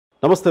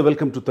నమస్తే,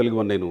 welcome to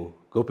TeluguOne. నేను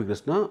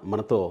గోపికృష్ణ.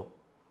 మనతో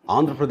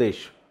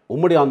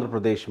ఉమ్మడి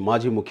ఆంధ్రప్రదేశ్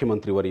మాజీ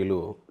ముఖ్యమంత్రి వర్యులు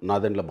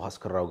నాదెండ్ల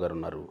భాస్కర్ రావు గారు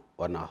ఉన్నారు.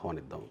 వారిని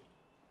ఆహ్వానిద్దాం.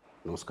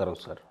 నమస్కారం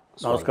సార్.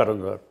 నమస్కారం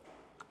సార్.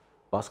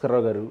 భాస్కర్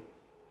రావు గారు,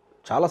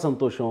 చాలా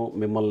సంతోషం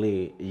మిమ్మల్ని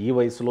ఈ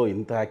వయసులో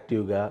ఇంత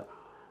యాక్టివ్గా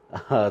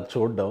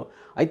చూడడం.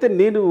 అయితే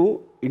నేను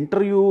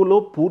ఇంటర్వ్యూలో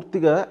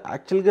పూర్తిగా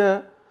యాక్చువల్గా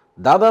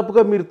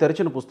దాదాపుగా మీరు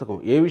తెరిచిన పుస్తకం,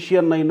 ఏ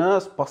విషయాన్నైనా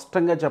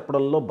స్పష్టంగా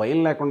చెప్పడంలో,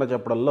 భయం లేకుండా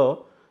చెప్పడంలో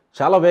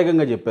చాలా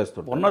వేగంగా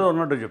చెప్పేస్తుంటాను.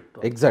 ఉన్నట్టు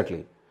చెప్తాను. ఎగ్జాక్ట్లీ.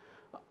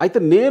 అయితే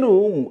నేను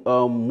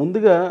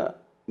ముందుగా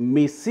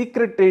మీ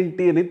సీక్రెట్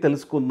ఏంటి అని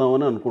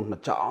తెలుసుకుందామని అనుకుంటున్నా.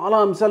 చాలా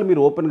అంశాలు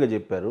మీరు ఓపెన్గా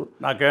చెప్పారు.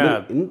 నాకే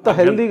ఇంత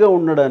హెల్దీగా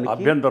ఉండడానికి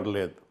అభ్యంతరం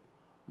లేదు.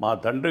 మా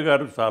తండ్రి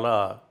గారు చాలా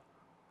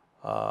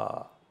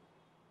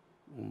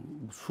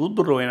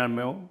శూద్రులు అయినా,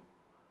 మేము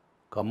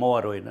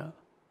కమ్మవారు అయినా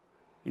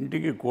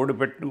ఇంటికి కోడి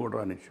పెట్టిన కూడా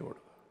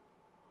రానిచ్చేవాడు.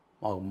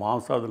 మాకు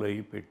మాంసాదులు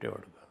అయ్యి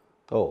పెట్టేవాడు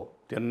కాదు,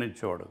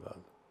 తిన్నిచ్చేవాడు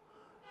కాదు.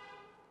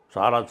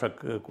 చాలా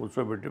చక్కగా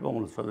కూర్చోబెట్టి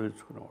మమ్మల్ని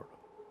చదివించుకునేవాడు.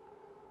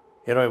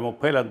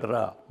 20-30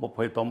 అంతరా,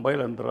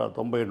 30-90 అంతరా,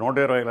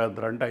 90-120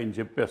 అంతరా అంటే ఆయన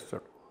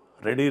చెప్పేస్తాడు.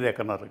 రెడీ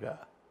రెకనర్గా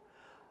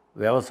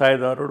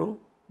వ్యవసాయదారుడు,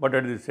 బట్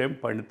అట్ ది సేమ్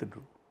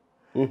పండితుడు.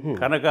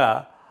 కనుక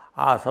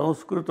ఆ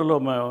సంస్కృతిలో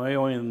మేము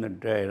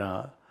ఏమైందంటే, ఆయన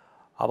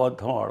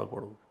అబద్ధం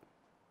ఆడకూడదు,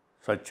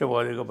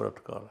 సత్యవాదిగా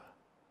బ్రతకాలి,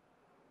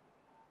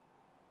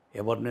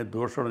 ఎవరిని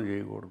దూషణ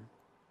చేయకూడదు,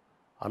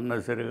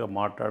 అన్నసరిగా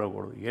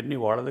మాట్లాడకూడదు. ఇవన్నీ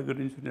వాళ్ళ దగ్గర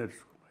నుంచి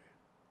నేర్చుకున్నాయి,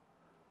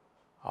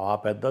 ఆ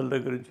పెద్దల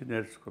దగ్గర నుంచి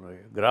నేర్చుకున్నాయి.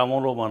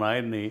 గ్రామంలో మా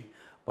నాయన్ని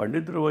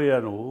పండితుడు అయ్యా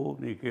నువ్వు,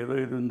 నీకేదో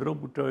ఇది ఇందులో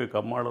పుట్టావు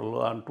కమ్మాడల్లో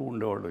అంటూ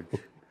ఉండేవాళ్ళు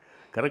వచ్చి.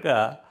 కనుక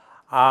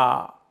ఆ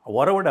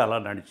ఒరవడి అలా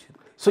నడిచింది.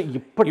 సో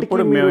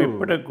ఇప్పుడు మేము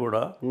ఇప్పటికి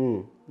కూడా,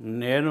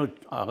 నేను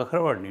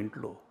ఆఖరివాడిని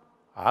ఇంట్లో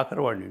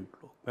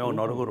మేము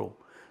నలుగురు,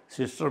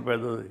 సిస్టర్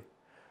పెద్దది,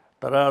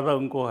 తర్వాత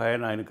ఇంకో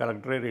ఆయన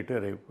కలెక్టరే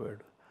రిటైర్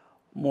అయిపోయాడు.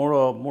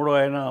 మూడో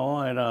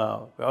ఆయన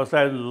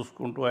వ్యవసాయం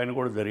చూసుకుంటూ ఆయన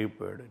కూడా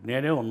జరిగిపోయాడు.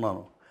 నేనే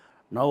ఉన్నాను.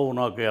 నాకు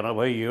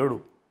 87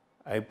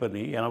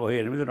 అయిపోయి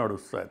 88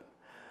 నడుస్తాను.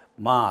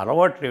 మా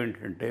అలవాట్లు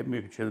ఏంటంటే,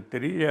 మీకు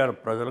తెలియజేయాలి,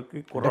 ప్రజలకి,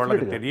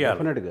 కుర్రాళ్ళకి తెలియాలి.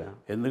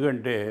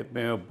 ఎందుకంటే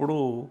మేము ఎప్పుడూ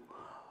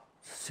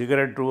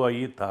సిగరెట్టు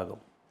అవి తాగం.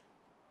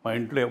 మా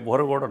ఇంట్లో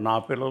ఎవ్వరు కూడా, నా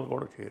పిల్లలు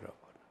కూడా చేయరు.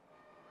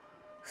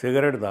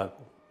 సిగరెట్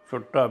తాగం,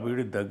 చుట్టా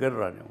బీడి దగ్గర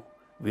రానేము,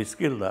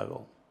 విస్కీలు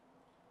తాగం.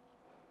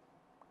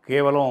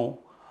 కేవలం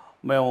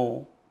మేము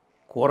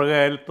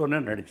కూరగాయలతోనే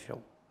నడిచాం.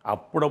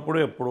 అప్పుడప్పుడు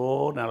ఎప్పుడో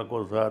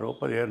నెలకోసారో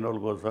 15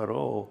 రోజులకోసారో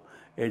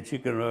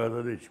చికెన్ ఏదో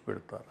తెచ్చి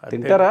పెడతారు.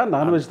 తింటారా?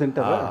 నాన్ వెజ్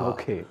తింటారా?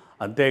 ఓకే.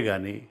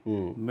 అంతేగాని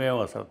మేము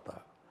అసలు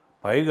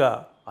పైగా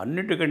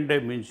అన్నిటికంటే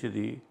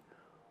మించిది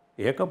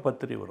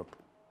ఏకపత్ని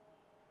వ్రతం.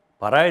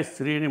 పరాయి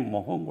స్త్రీని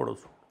మొహం కూడా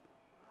చూడు,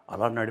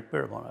 అలా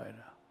నడిపాడు మన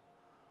ఆయన.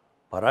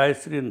 పరాయి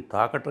స్త్రీని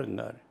తాకటం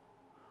కానీ,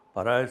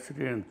 పరాయి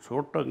స్త్రీని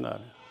చూడటం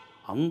కానీ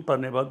అంత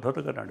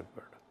నిబద్ధతగా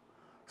నడిపాడు.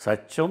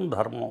 సత్యం,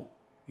 ధర్మం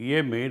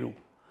ఇవే మెయిన్.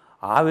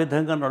 ఆ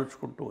విధంగా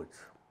నడుచుకుంటూ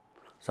వచ్చాం.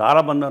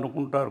 చాలామంది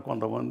అనుకుంటారు,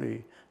 కొంతమంది,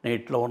 నేను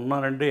ఇట్లా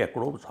ఉన్నానంటే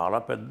ఎక్కడో చాలా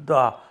పెద్ద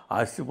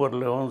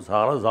ఆస్తిపరులేమో,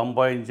 చాలా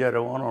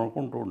సంపాదించారేమో అని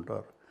అనుకుంటూ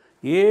ఉంటారు.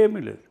 ఏమీ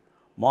లేదు,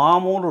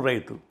 మామూలు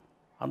రైతు.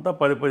 అంతా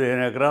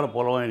 10-15 ఎకరాల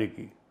పొలం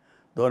ఆయనకి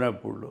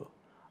దోనెపూడిలో.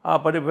 ఆ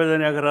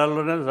 10-15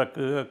 ఎకరాల్లోనే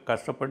చక్కగా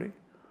కష్టపడి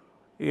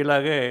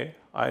ఇలాగే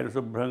ఆయన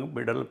శుభ్రంగా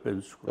బిడ్డలు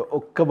పెంచుకో.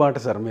 ఒక్క మాట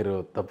సార్, మీరు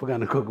తప్పుగా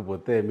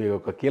అనుకోకపోతే, మీకు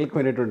ఒక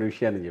కీలకమైనటువంటి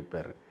విషయాన్ని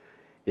చెప్పారు.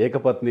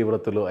 ఏకపత్ని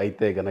వ్రతులు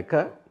అయితే గనక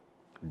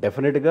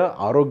డెఫినెట్గా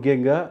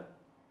ఆరోగ్యంగా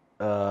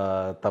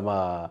తమ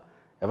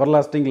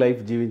ఎవర్లాస్టింగ్ లైఫ్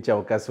జీవించే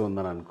అవకాశం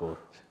ఉందని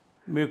అనుకోవచ్చు.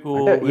 మీకు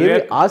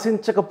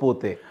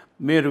ఆశించకపోతే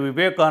మీరు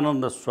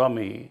వివేకానంద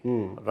స్వామి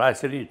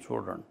రాసిని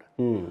చూడండి.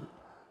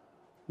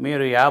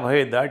 మీరు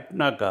 50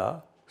 దాటినాక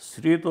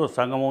స్త్రీతో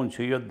సంగమం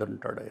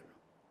చేయొద్దంటాడు ఆయన.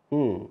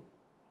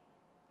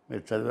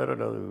 మీరు చదివారో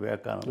లేదు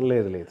వివేకానంద?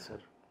 లేదు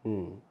సార్.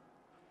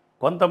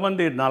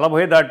 కొంతమంది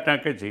 40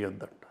 దాటినాకే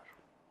చేయొద్దంటారు.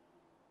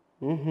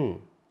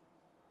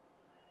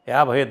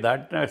 50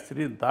 దాటినా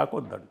స్త్రీని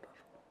తాకొద్దంటారు.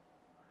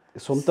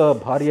 సొంత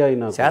భార్య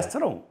అయినా.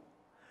 శాస్త్రం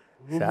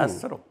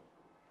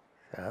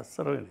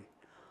ఇది.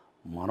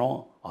 మనం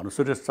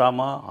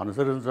అనుసరించామా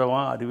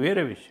అది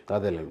వేరే విషయం.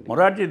 అదేలేండి.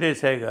 మొరార్జీ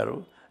దేశాయ్ గారు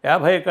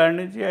 50 కాడి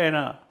నుంచి ఆయన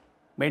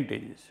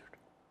మెయింటైన్ చేశాడు.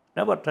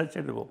 Never touch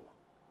ed women,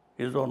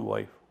 his own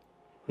wife.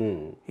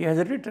 He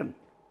has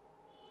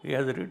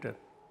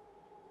return.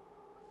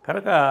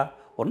 కనుక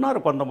ఉన్నారు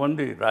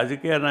కొంతమంది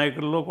రాజకీయ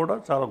నాయకుల్లో కూడా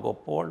చాలా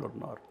గొప్పవాళ్ళు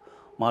ఉన్నారు.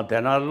 మా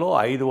తెనాల్లో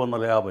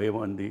 550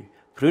 మంది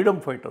ఫ్రీడమ్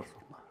ఫైటర్స్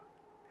ఉన్నారు.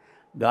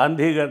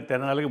 గాంధీ గారి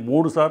తెనాలికి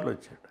 3 సార్లు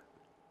వచ్చాడు.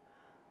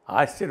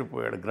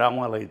 ఆశ్చర్యపోయాడు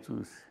గ్రామాలవి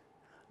చూసి.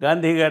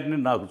 గాంధీ గారిని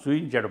నాకు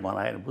చూపించాడు మా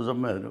నాయన, భుజం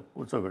మీద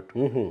కూర్చోబెట్టు.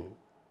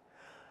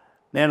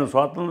 నేను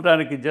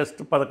స్వాతంత్రానికి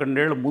జస్ట్ 11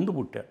 ఏళ్ళ ముందు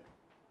పుట్టాను.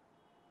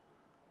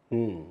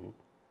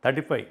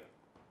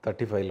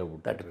 35లో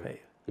 35.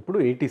 ఇప్పుడు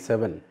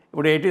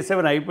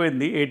 87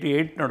 అయిపోయింది.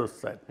 88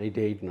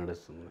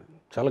 నడుస్తుంది.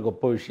 చాలా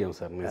గొప్ప విషయం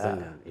సార్,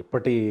 నిజంగా.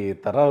 ఇప్పటి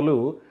తరాలు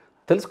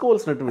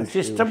తెలుసుకోవాల్సినటువంటి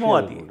సిస్టము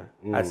అది.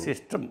 ఆ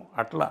సిస్టమ్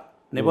అట్లా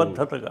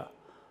నిబద్ధతగా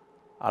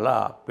అలా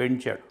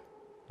పెంచాడు.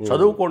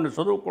 చదువుకోండి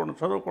చదువుకోండి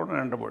చదువుకోండి అని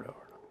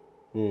వెంటబడేవాడు.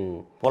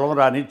 పొలం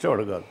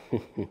రానిచ్చేవాడు కాదు.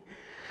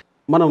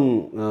 మనం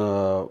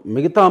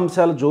మిగతా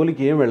అంశాల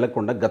జోలికి ఏం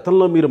వెళ్లకుండా,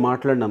 గతంలో మీరు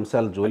మాట్లాడిన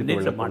అంశాల జోలికి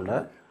వెళ్ళకుండా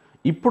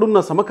ఇప్పుడున్న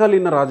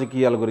సమకాలీన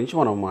రాజకీయాల గురించి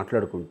మనం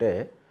మాట్లాడుకుంటే,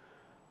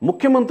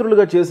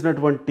 ముఖ్యమంత్రులుగా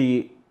చేసినటువంటి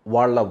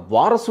వాళ్ళ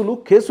వారసులు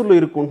కేసుల్లో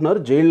ఇరుక్కుంటున్నారు,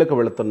 జైళ్ళకు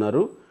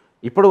వెళుతున్నారు.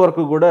 ఇప్పటి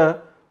వరకు కూడా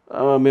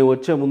మేము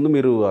వచ్చే ముందు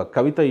మీరు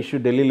కవిత ఇష్యూ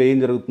ఢిల్లీలో ఏం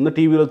జరుగుతుందో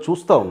టీవీలో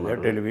చూస్తూ ఉన్నారు.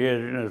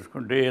 టెలివిజన్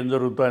వేసుకుంటే ఏం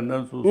జరుగుతుందో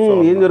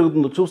ఏం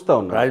జరుగుతుందో చూస్తూ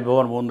ఉన్నారు.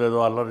 రాజ్భవన్ ముందు ఏదో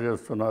అల్లరి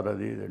చేస్తున్నారు,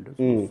 అది ఇదంటే.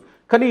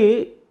 కానీ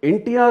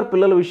ఎన్టీఆర్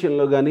పిల్లల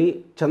విషయంలో కానీ,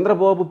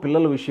 చంద్రబాబు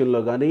పిల్లల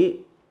విషయంలో కానీ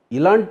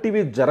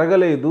ఇలాంటివి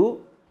జరగలేదు,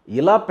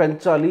 ఇలా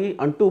పెంచాలి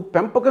అంటూ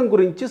పెంపకం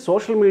గురించి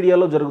సోషల్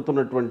మీడియాలో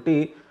జరుగుతున్నటువంటి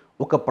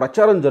ఒక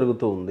ప్రచారం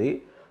జరుగుతూ ఉంది.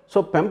 సో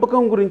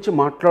పెంపకం గురించి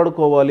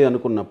మాట్లాడుకోవాలి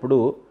అనుకున్నప్పుడు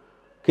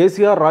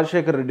కేసీఆర్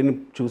రాజశేఖర్ రెడ్డిని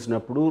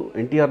చూసినప్పుడు,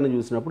 ఎన్టీఆర్ని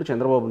చూసినప్పుడు,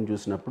 చంద్రబాబుని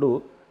చూసినప్పుడు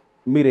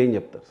మీరేం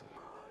చెప్తారు సార్?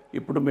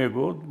 ఇప్పుడు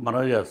మీకు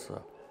మనం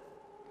చేస్తాం,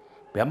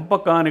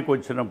 పెంపకానికి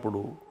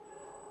వచ్చినప్పుడు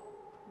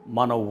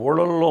మన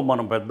ఊళ్ళల్లో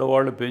మన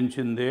పెద్దవాళ్ళు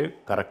పెంచిందే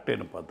కరెక్ట్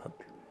అయిన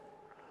పద్ధతి.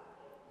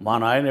 మా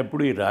నాయన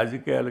ఎప్పుడు ఈ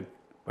రాజకీయాలు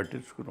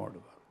పట్టించుకునేవాడు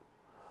కాదు.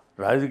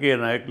 రాజకీయ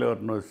నాయకులు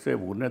ఎవరిని వస్తే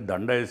ఊరినే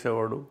దండ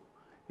వేసేవాడు,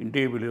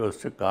 ఇంటికి పిలిచి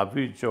వస్తే కాఫీ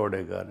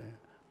ఇచ్చేవాడే కానీ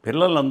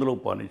పిల్లల్ని అందులో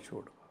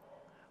పానిచ్చేవాడు.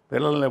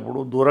 పిల్లల్ని ఎప్పుడు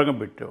దూరంగా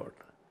పెట్టేవాడు.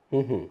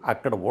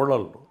 అక్కడ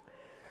ఊళ్ళల్లో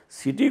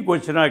సిటీకి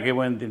వచ్చినాక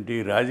ఏమైందంటే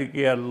ఈ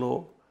రాజకీయాల్లో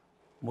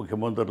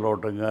ముఖ్యమంత్రులు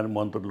అవటం కానీ,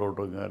 మంత్రులు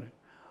అవటం కానీ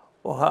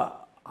ఒక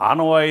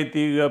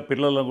ఆనవాయితీగా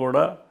పిల్లలను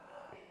కూడా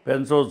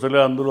పెంచవచ్చులే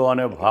అందులో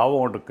అనే భావం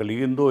ఒకటి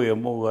కలిగిందో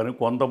ఏమో కానీ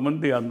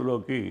కొంతమంది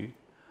అందులోకి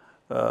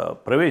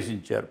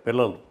ప్రవేశించారు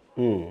పిల్లలు,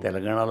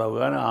 తెలంగాణలో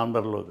కానీ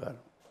ఆంధ్రలో కానీ.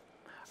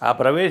 ఆ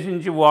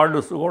ప్రవేశించి వాళ్ళు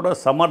కూడా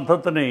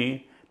సమర్థతని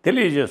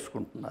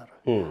తెలియజేసుకుంటున్నారు.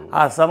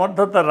 ఆ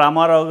సమర్థత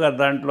రామారావు గారి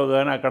దాంట్లో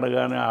కానీ అక్కడ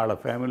కానీ వాళ్ళ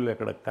ఫ్యామిలీలో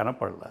ఎక్కడ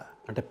కనపడలా,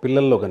 అంటే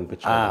పిల్లల్లో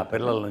కనిపించారు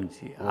పిల్లల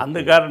నుంచి.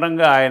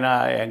 అందుకారణంగా ఆయన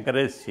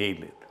ఎంకరేజ్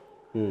చేయలేదు.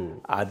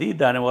 అది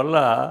దానివల్ల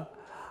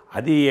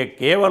అది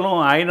కేవలం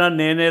ఆయన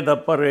నేనే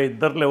తప్ప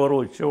ఇద్దరు ఎవరు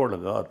వచ్చేవాళ్ళు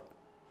కాదు.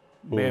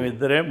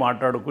 మేమిద్దరే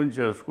మాట్లాడుకుని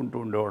చేసుకుంటూ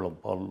ఉండేవాళ్ళం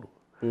పనులు.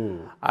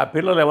 ఆ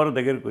పిల్లలు ఎవరి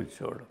దగ్గరికి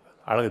వచ్చేవాడు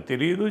వాళ్ళకి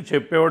తెలియదు,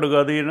 చెప్పేవాడు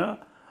కాదు. ఈయన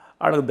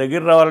వాళ్ళకి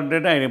దగ్గర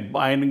రావాలంటేనే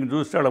ఆయనకి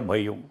చూస్తే వాళ్ళకి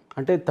భయం.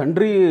 అంటే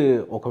తండ్రి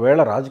ఒకవేళ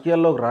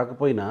రాజకీయాల్లోకి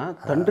రాకపోయినా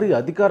తండ్రి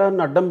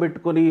అధికారాన్ని అడ్డం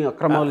పెట్టుకొని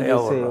అక్రమాలు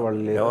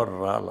చేసేవాళ్ళు ఎవరు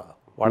రాలా.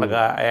 వాళ్ళకి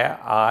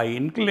ఆ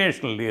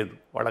ఇన్క్లినేషన్ లేదు.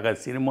 వాళ్ళకి ఆ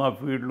సినిమా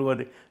ఫీల్డ్లు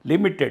అది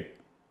లిమిటెడ్,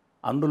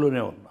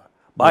 అందులోనే ఉన్నారు.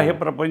 బాహ్య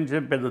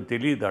ప్రపంచం పెద్ద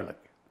తెలియదు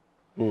వాళ్ళకి.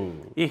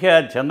 ఇక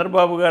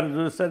చంద్రబాబు గారు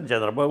చూస్తే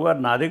చంద్రబాబు గారు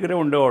నా దగ్గరే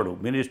ఉండేవాడు.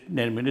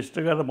 నేను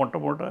మినిస్టర్ కదా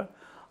మొట్టమొదట,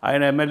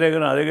 ఆయన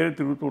ఎమ్మెల్యేగా నా దగ్గరే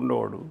తిరుగుతూ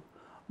ఉండేవాడు.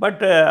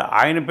 బట్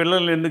ఆయన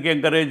పిల్లల్ని ఎందుకు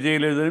ఎంకరేజ్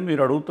చేయలేదని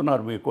మీరు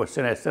అడుగుతున్నారు. మీ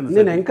క్వశ్చన్ ఎస్ఎన్.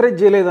 నేను ఎంకరేజ్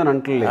చేయలేదని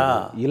అంటలేదు,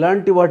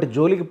 ఇలాంటి వాటి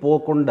జోలికి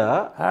పోకుండా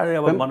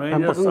మనం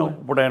ఏం చేస్తాం.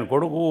 ఇప్పుడు ఆయన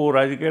కొడుకు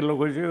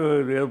రాజకీయాల్లోకి వచ్చి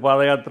ఏదో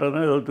పాదయాత్ర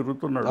ఏదో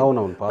తిరుగుతున్నాడు.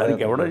 అవునవును,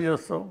 దానికి ఎవడో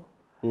చేస్తాం,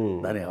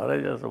 దాన్ని ఎవరో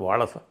చేస్తాం.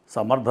 వాళ్ళ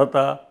సమర్థత,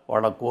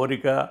 వాళ్ళ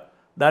కోరిక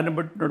దాన్ని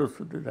బట్టి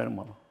నడుస్తుంది. దాన్ని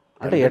మనం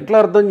అంటే ఎట్లా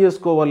అర్థం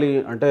చేసుకోవాలి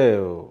అంటే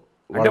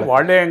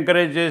వాళ్ళే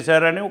ఎంకరేజ్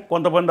చేశారని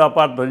కొంతమంది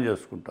అపార్థం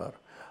చేసుకుంటారు.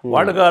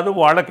 వాళ్ళు కాదు,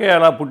 వాళ్ళకే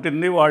అలా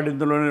పుట్టింది, వాళ్ళు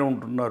ఇందులోనే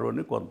ఉంటున్నారు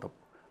అని కొంత.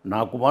 నా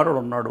కుమారుడు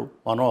ఉన్నాడు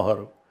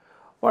మనోహర్,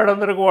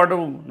 వాడందరికీ వాడు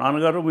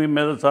నాన్నగారు మీ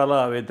మీద చాలా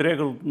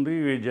వ్యతిరేకత ఉంది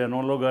ఈ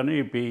జనంలో, కానీ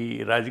ఈ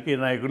రాజకీయ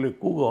నాయకులు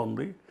ఎక్కువగా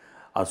ఉంది,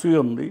 అసూయ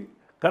ఉంది,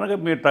 కనుక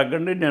మీరు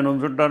తగ్గండి నేను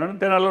ఉంచుంటానని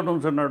తెనాల్లో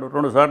ఉంచున్నాడు.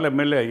 2 సార్లు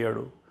ఎమ్మెల్యే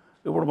అయ్యాడు.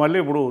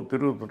 ఇప్పుడు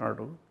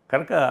తిరుగుతున్నాడు.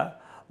 కనుక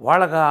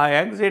వాళ్ళకి ఆ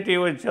యాంగ్జైటీ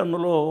వచ్చి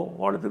అందులో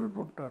వాళ్ళు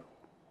తిరుగుతుంటారు.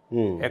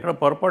 ఎక్కడ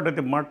పొరపాటు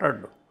అయితే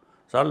మాట్లాడు,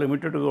 చాలా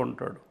లిమిటెడ్గా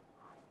ఉంటాడు,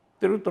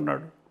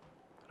 తిరుగుతున్నాడు.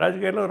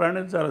 రాజకీయాల్లో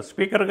రాణించాలి.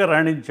 స్పీకర్గా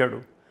రాణించాడు,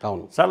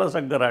 చాలా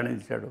చక్కగా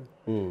రాణించాడు.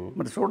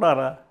 మరి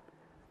చూడాలా.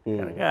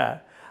 కనుక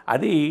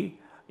అది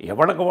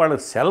ఎవరికి వాళ్ళు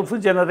సెల్ఫ్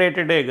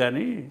జనరేటెడే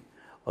కానీ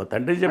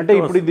తండ్రి అంటే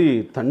ఇప్పుడు ఇది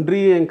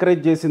తండ్రి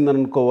ఎంకరేజ్ చేసిందని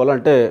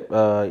అనుకోవాలంటే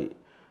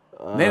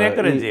నేను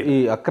ఎంకరేజ్ ఈ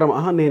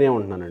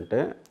నేనేమంటున్నానంటే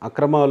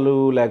అక్రమాలు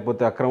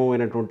లేకపోతే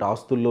అక్రమమైనటువంటి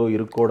ఆస్తుల్లో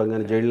ఇరుక్కోవడం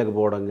కానీ, జైళ్ళకి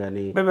పోవడం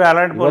కానీ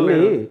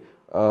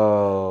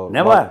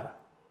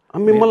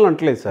మిమ్మల్ని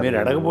అంటలేదు సార్. మీరు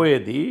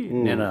అడగబోయేది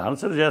నేను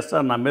ఆన్సర్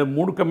చేస్తాను. నా మీద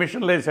 3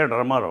 కమిషన్లు వేసాడు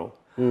రామారావు.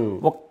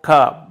 ఒక్క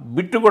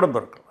బిట్టు కూడా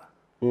దొరకదు,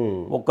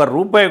 ఒక్క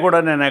రూపాయి కూడా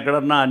నేను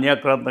ఎక్కడన్నా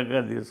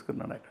అన్యాక్రాంతంగా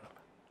తీసుకున్నాను. ఎక్కడ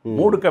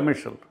 3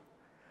 కమిషన్లు,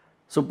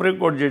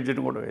 సుప్రీంకోర్టు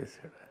జడ్జిని కూడా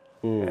వేసాడు.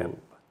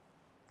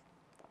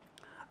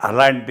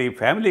 అలాంటి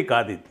ఫ్యామిలీ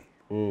కాదు ఇది.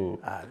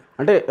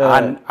 అంటే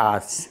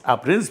ఆ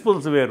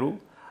ప్రిన్సిపల్స్ వేరు,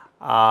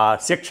 ఆ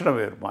శిక్షణ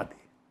వేరు మాది.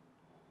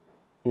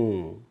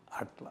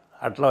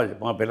 అట్లా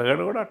మా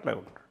పిల్లగాడు కూడా అట్లా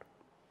ఉంటాడు.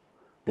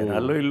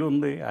 తెనాల్లో ఇల్లు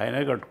ఉంది,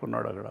 ఆయనే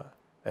కట్టుకున్నాడు అక్కడ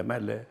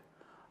ఎమ్మెల్యే.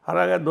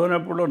 అలాగే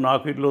దోనెప్పుడులో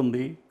నాకు ఇల్లు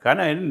ఉంది,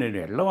 కానీ నేను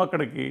వెళ్ళాం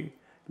అక్కడికి.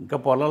 ఇంకా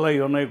పొలాలు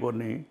అవి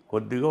ఉన్నాయి,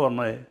 కొద్దిగా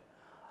ఉన్నాయి,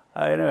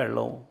 ఆయన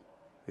వెళ్ళాం.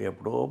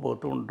 ఎప్పుడో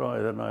పోతూ ఉంటాం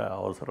ఏదైనా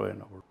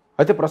అవసరమైనప్పుడు.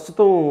 అయితే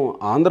ప్రస్తుతం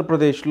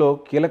ఆంధ్రప్రదేశ్లో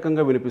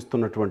కీలకంగా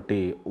వినిపిస్తున్నటువంటి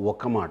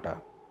ఒక మాట,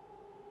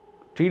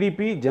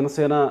 టీడీపీ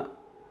జనసేన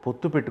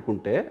పొత్తు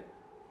పెట్టుకుంటే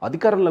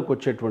అధికారంలోకి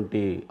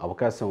వచ్చేటువంటి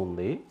అవకాశం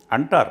ఉంది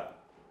అంటారు.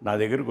 నా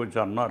దగ్గరికి వచ్చి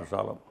అన్నారు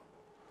చాలా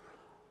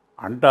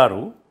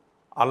అంటారు.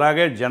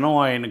 అలాగే జనం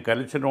ఆయన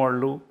కలిసిన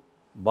వాళ్ళు,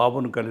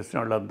 బాబుని కలిసిన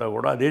వాళ్ళంతా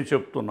కూడా అదే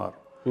చెప్తున్నారు.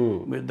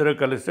 మీ ఇద్దరు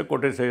కలిస్తే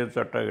కొట్టేసేయచ్చు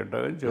అట్టాగట్టా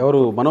ఎవరు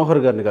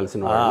మనోహర్ గారిని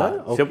కలిసిన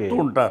చెప్తూ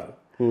ఉంటారు.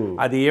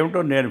 అది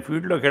ఏమిటో నేను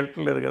ఫీల్డ్లోకి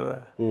వెళ్ళట్లేదు కదా,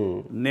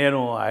 నేను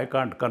ఐ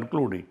కాంట్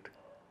కన్క్లూడ్ ఇట్.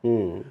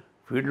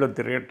 ఫీల్డ్లో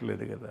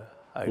తిరగట్లేదు కదా,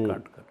 ఐ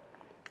కాంట్ కన్క్లూడ్.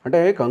 అంటే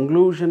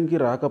కంక్లూషన్కి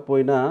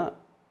రాకపోయినా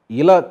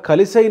ఇలా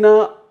కలిసైనా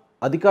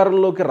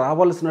అధికారంలోకి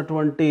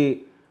రావాల్సినటువంటి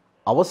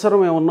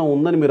అవసరం ఏమన్నా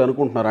ఉందని మీరు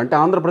అనుకుంటున్నారు? అంటే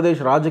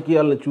ఆంధ్రప్రదేశ్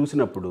రాజకీయాలను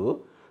చూసినప్పుడు,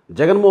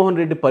 జగన్మోహన్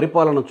రెడ్డి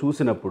పరిపాలన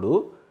చూసినప్పుడు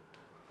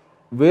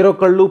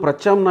వేరొకళ్ళు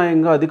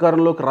ప్రత్యామ్నాయంగా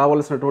అధికారంలోకి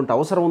రావాల్సినటువంటి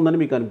అవసరం ఉందని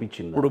మీకు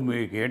అనిపించింది? ఇప్పుడు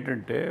మీకు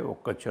ఏంటంటే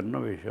ఒక చిన్న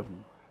విషయం,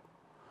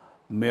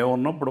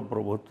 మేమున్నప్పుడు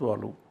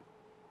ప్రభుత్వాలు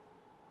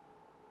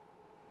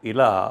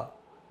ఇలా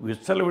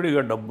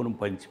విచ్చలవిడిగా డబ్బును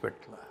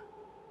పంచిపెట్టలే.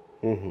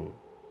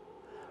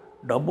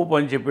 డబ్బు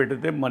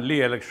పంచిపెడితే మళ్ళీ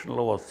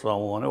ఎలక్షన్లో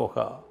వస్తాము అని ఒక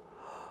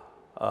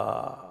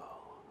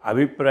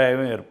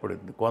అభిప్రాయం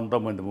ఏర్పడింది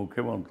కొంతమంది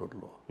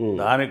ముఖ్యమంత్రుల్లో.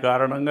 దాని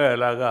కారణంగా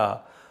ఇలాగా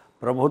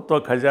ప్రభుత్వ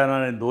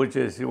ఖజానాని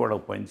దోచేసి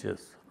వాళ్ళకు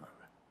పనిచేస్తున్నారు.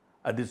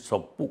 అది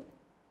తప్పు.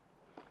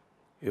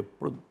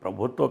 ఎప్పుడు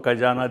ప్రభుత్వ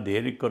ఖజానా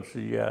దేనికి ఖర్చు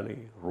చేయాలి?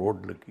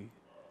 రోడ్లకి,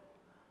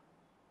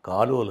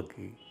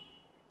 కాలువలకి,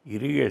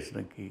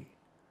 ఇరిగేషన్కి,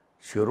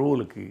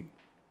 చెరువులకి,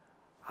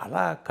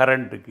 అలా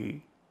కరెంటుకి,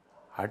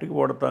 వాటికి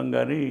పడతాం.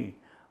 కానీ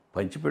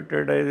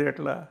పంచిపెట్టేది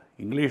ఎట్లా?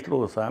 ఇంగ్లీష్లో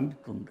ఒక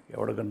సామెత ఉంది,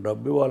 ఎవరికైనా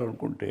డబ్బు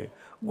ఇవ్వాలనుకుంటే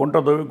గుంట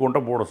దొవి గుంట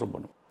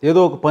పూడసమ్మను. ఏదో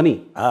ఒక పని,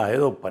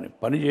 ఏదో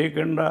పని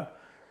చేయకుండా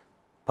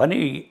పని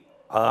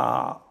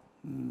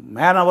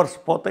మ్యాన్ అవర్స్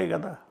పోతాయి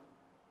కదా.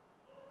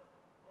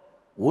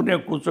 ఊనే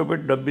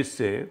కూర్చోబెట్టి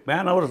డబ్బిస్తే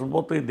మ్యాన్ అవర్స్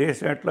పోతాయి,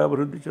 దేశం ఎట్లా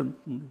అభివృద్ధి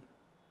చెందుతుంది?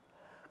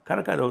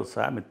 కనుక అది ఒక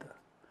సామెత.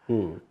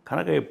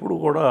 కనుక ఎప్పుడు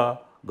కూడా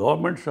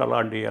గవర్నమెంట్స్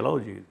అలాంటివి అలౌ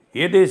చేయదు,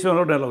 ఏ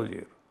దేశంలోనే అలౌ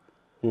చేయరు.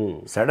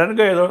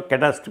 సడన్గా ఏదో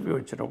కెటాస్ట్రఫీ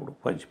వచ్చినప్పుడు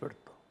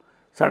పంచిపెడతాం,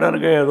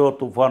 సడన్గా ఏదో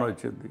తుఫాన్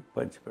వచ్చింది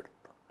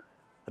పంచిపెడతాం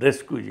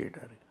రెస్క్యూ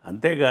చేయడానికి.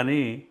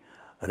 అంతేగాని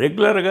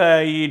రెగ్యులర్గా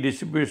ఈ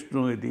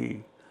డిస్ట్రిబ్యూషన్ ఇది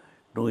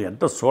నువ్వు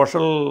ఎంత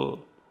సోషల్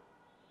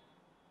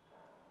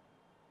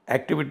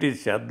యాక్టివిటీస్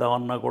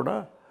చేద్దామన్నా కూడా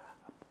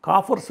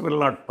కాఫర్స్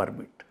will not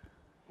permit,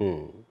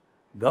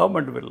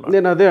 government will not.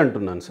 నేను అదే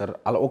అంటున్నాను సార్.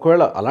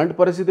 ఒకవేళ అలాంటి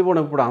పరిస్థితి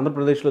కూడా ఇప్పుడు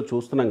ఆంధ్రప్రదేశ్లో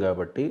చూస్తున్నాం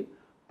కాబట్టి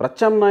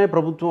ప్రత్యామ్నాయ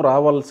ప్రభుత్వం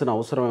రావాల్సిన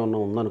అవసరం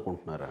ఏమన్నా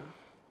ఉందనుకుంటున్నారా?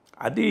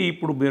 అది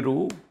ఇప్పుడు మీరు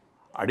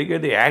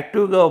అడిగేది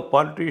యాక్టివ్గా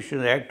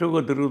పాలిటీషియన్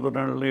యాక్టివ్గా తిరుగుతున్న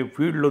వాళ్ళని,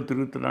 ఫీల్డ్లో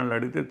తిరుగుతున్న వాళ్ళని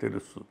అడిగితే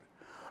తెలుస్తుంది.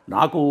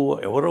 నాకు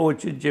ఎవరో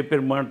వచ్చి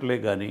చెప్పిన మాటలే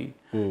కానీ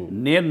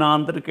నేను నా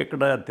అందరికి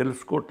ఎక్కడ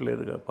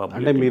తెలుసుకోవట్లేదు కదా.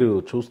 అంటే మీరు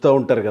చూస్తూ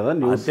ఉంటారు కదా,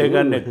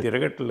 అంతేగాని నేను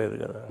తిరగట్లేదు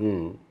కదా.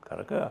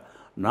 కనుక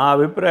నా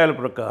అభిప్రాయాల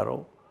ప్రకారం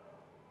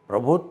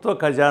ప్రభుత్వ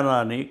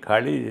ఖజానాని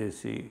ఖాళీ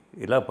చేసి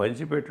ఇలా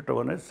పంచిపెట్టడం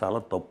అనేది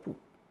చాలా తప్పు,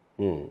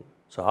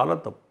 చాలా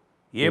తప్పు.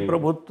 ఏ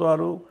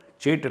ప్రభుత్వాలు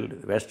చేయటం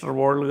లేదు, వెస్ట్రన్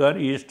వరల్డ్ కానీ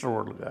ఈస్టర్న్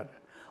వరల్డ్ కానీ.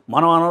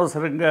 మనం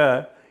అనవసరంగా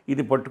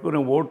ఇది పట్టుకునే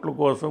ఓట్ల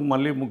కోసం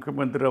మళ్ళీ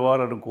ముఖ్యమంత్రి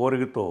అవ్వాలని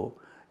కోరికతో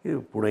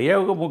ఇప్పుడు అయ్యే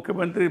ఒక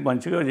ముఖ్యమంత్రి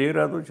మంచిగా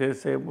చేయరాదు,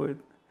 చేస్తే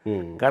అయిపోయింది.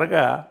 కనుక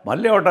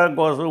మళ్ళీ అవడానికి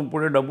కోసం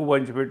ఇప్పుడే డబ్బు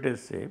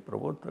పంచిపెట్టేస్తే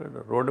ప్రభుత్వం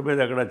రోడ్డు మీద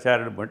ఎక్కడ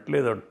చారడి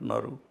మట్టలేదు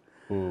అంటున్నారు.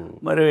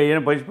 మరి ఈయన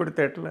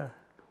పంచిపెడితే ఎట్లా?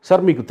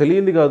 సార్ మీకు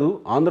తెలియంది కాదు,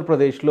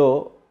 ఆంధ్రప్రదేశ్లో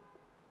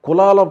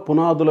కులాల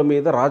పునాదుల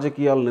మీద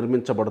రాజకీయాలు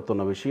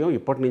నిర్మించబడుతున్న విషయం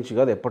ఇప్పటి నుంచి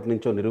కాదు, ఎప్పటి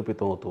నుంచో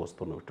నిరూపితం అవుతూ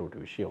వస్తున్నటువంటి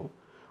విషయం.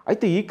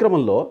 అయితే ఈ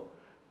క్రమంలో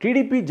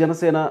టీడీపీ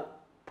జనసేన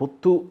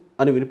పొత్తు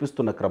అని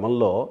వినిపిస్తున్న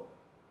క్రమంలో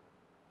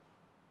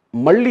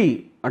మళ్ళీ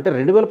అంటే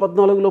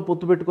 2014లో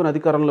పొత్తు పెట్టుకుని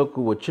అధికారంలోకి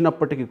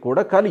వచ్చినప్పటికీ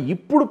కూడా కానీ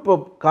ఇప్పుడు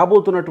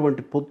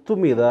కాబోతున్నటువంటి పొత్తు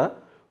మీద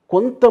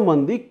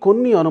కొంతమంది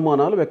కొన్ని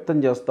అనుమానాలు వ్యక్తం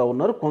చేస్తూ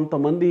ఉన్నారు,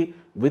 కొంతమంది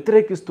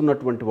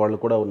వ్యతిరేకిస్తున్నటువంటి వాళ్ళు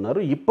కూడా ఉన్నారు.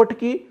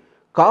 ఇప్పటికీ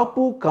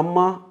కాపు కమ్మ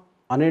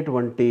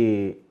అనేటువంటి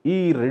ఈ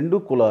రెండు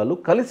కులాలు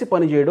కలిసి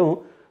పనిచేయడం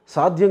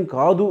సాధ్యం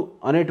కాదు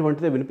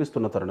అనేటువంటిదే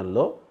వినిపిస్తున్న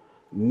తరుణంలో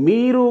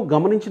మీరు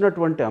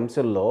గమనించినటువంటి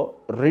అంశంలో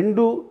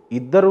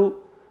ఇద్దరు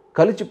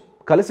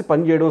కలిసి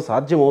పనిచేయడం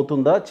సాధ్యం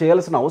అవుతుందా?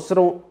 చేయాల్సిన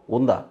అవసరం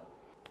ఉందా?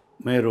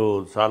 మీరు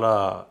చాలా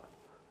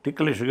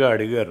టిక్లిష్గా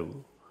అడిగారు.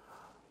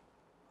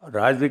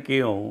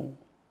 రాజకీయం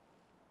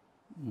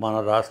మన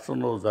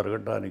రాష్ట్రంలో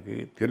జరగడానికి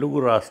తెలుగు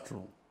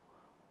రాష్ట్రం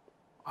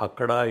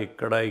అక్కడ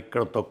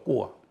ఇక్కడ తక్కువ,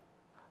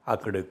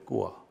 అక్కడ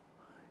ఎక్కువ.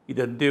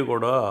 ఇదంతా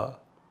కూడా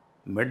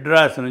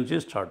మెడ్రాస్ నుంచి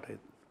స్టార్ట్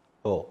అయింది.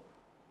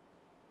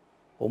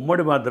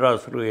 ఉమ్మడి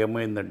మద్రాసులో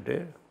ఏమైందంటే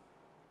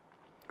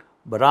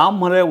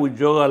బ్రాహ్మణే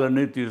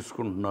ఉద్యోగాలన్నీ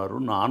తీసుకుంటున్నారు,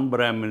 నాన్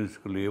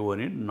బ్రాహ్మిన్స్కి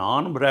లేవని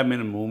నాన్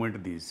బ్రాహ్మిన్ మూమెంట్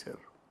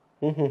తీశారు.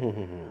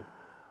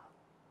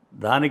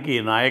 దానికి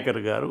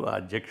నాయకర్ గారు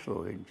అధ్యక్షత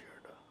వహించాడు.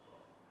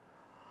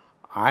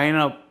 ఆయన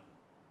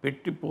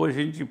పెట్టి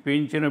పోషించి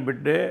పెంచిన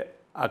బిడ్డే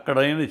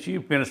అక్కడైన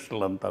చీఫ్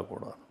మినిస్టర్లు అంతా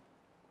కూడా.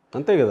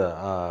 అంతే కదా,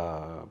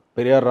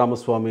 పెరియార్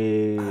రామస్వామి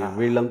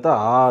వీళ్ళంతా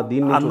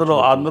దీన్ని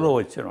అందులో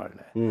వచ్చిన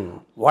వాళ్ళే.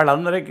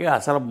 వాళ్ళందరికీ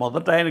అసలు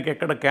మొదట ఆయనకి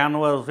ఎక్కడ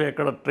క్యాన్వాస్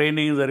ఎక్కడ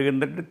ట్రైనింగ్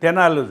జరిగిందంటే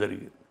తెనాలిలో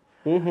జరిగింది.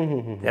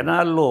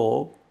 తెనాలిలో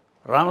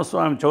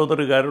రామస్వామి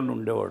చౌదరి గారు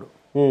ఉండేవాడు.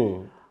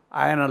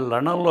 ఆయన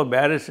లండన్లో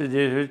బ్యారిస్టర్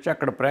చేసి వచ్చి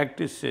అక్కడ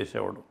ప్రాక్టీస్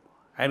చేసేవాడు.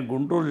 ఆయన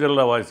గుంటూరు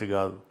జిల్లా వాసి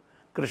కాదు,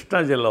 కృష్ణా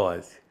జిల్లా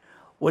వాసి.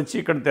 వచ్చి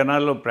ఇక్కడ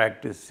తెనాలిలో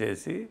ప్రాక్టీస్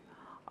చేసి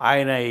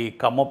ఆయన ఈ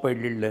కమ్మ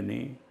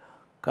పెళ్ళిళ్ళని,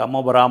 కమ్మ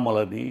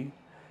బ్రాహ్మలని,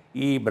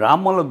 ఈ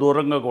బ్రాహ్మణులు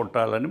దూరంగా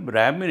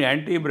కొట్టాలని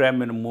యాంటీ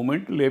బ్రాహ్మణ్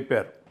మూమెంట్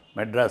లేపారు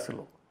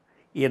మెడ్రాసులో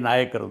ఈ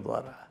నాయకుల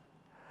ద్వారా.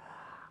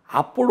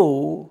 అప్పుడు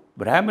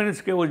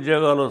బ్రాహ్మిన్స్కే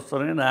ఉద్యోగాలు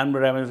వస్తున్నాయి, నాన్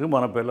బ్రాహ్మిన్స్కి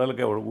మన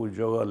పిల్లలకి ఎవరికి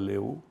ఉద్యోగాలు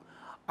లేవు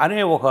అనే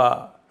ఒక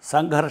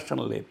సంఘర్షణ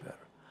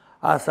లేపారు.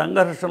 ఆ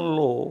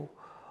సంఘర్షణలో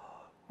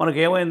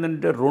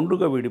మనకేమైందంటే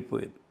రెండుగా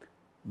విడిపోయింది,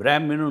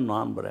 బ్రాహ్మణు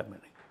నాన్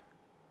బ్రాహ్మణి.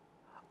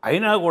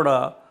 అయినా కూడా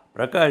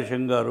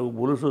ప్రకాశం గారు,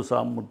 బులుసు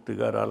సామూర్తి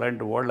గారు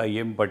అలాంటి వాళ్ళు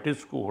ఏం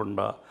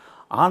పట్టించుకోకుండా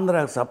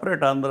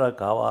సపరేట్ ఆంధ్ర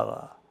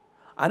కావాలా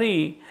అని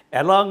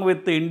అలాంగ్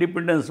విత్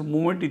ఇండిపెండెన్స్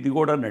మూమెంట్ ఇది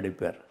కూడా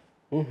నడిపారు.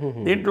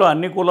 దీంట్లో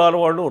అన్ని కులాల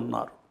వాళ్ళు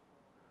ఉన్నారు.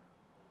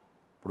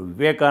 ఇప్పుడు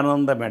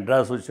వివేకానంద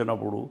మెడ్రాస్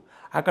వచ్చినప్పుడు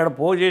అక్కడ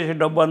చేసే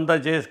డబ్బు అంతా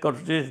చేసి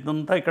ఖర్చు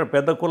చేసిందంతా ఇక్కడ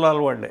పెద్ద కులాల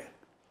వాళ్ళే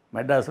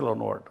మెడ్రాసులో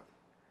ఉన్నవాళ్ళు.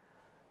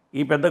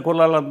 ఈ పెద్ద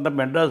కులాలంతా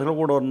మెడ్రాసులో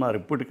కూడా ఉన్నారు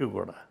ఇప్పటికీ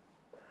కూడా.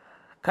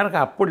 కనుక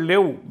అప్పుడు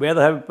లేవు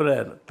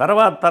భేదాభిప్రాయాలు.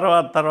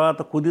 తర్వాత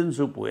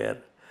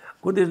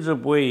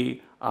కుదించిపోయి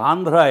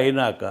ఆంధ్ర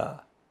అయినాక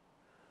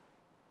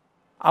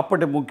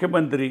అప్పటి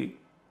ముఖ్యమంత్రి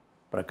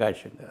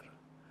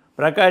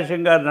ప్రకాశం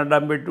గారిని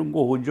అడ్డం పెట్టి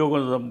ఇంకో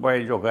ఉద్యోగం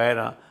సంపాదించి ఒక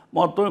ఆయన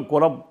మొత్తం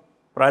కుల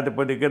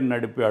ప్రాతిపదికన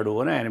నడిపాడు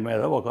అని ఆయన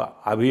మీద ఒక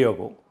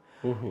అభియోగం.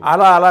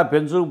 అలా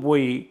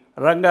పెంచుకుపోయి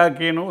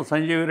రంగాకిను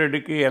సంజీవ్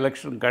రెడ్డికి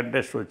ఎలక్షన్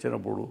కంటెస్ట్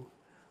వచ్చినప్పుడు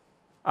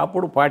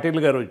అప్పుడు పాటిల్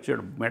గారు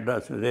వచ్చాడు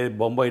మెడ్రాస్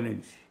బొంబాయి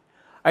నుంచి.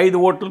 5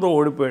 ఓట్లతో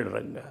ఓడిపోయాడు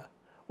రంగా.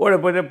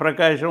 ఓడిపోతే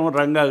ప్రకాశం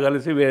రంగా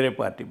కలిసి వేరే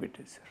పార్టీ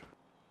పెట్టేశారు,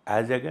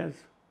 యాజ్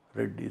అగైన్స్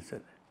రెడ్డిస్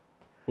అని.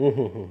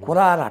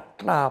 కులాలు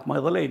అట్లా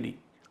మొదలైనవి,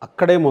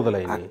 అక్కడ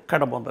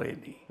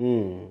మొదలైంది.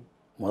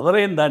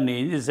 మొదలైన దాన్ని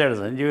ఏం చేశాడు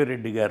సంజీవ్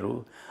రెడ్డి గారు,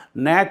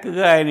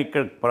 నాక్గా ఆయన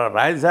ఇక్కడ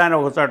రాజధాని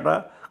ఒక చోట,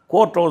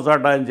 కోర్టు ఒక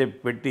చోట అని చెప్పి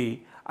పెట్టి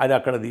అది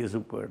అక్కడ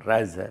తీసుకుపోయాడు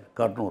రాజధాని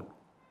కర్నూలు.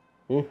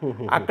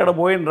 అక్కడ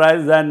పోయిన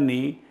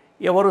రాజధానిని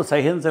ఎవరు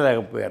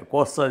సహించలేకపోయారు,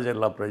 కోస్తా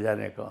జిల్లా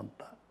ప్రజానీకం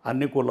అంతా,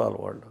 అన్ని కులాల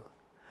వాళ్ళు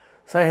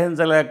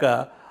సహించలేక.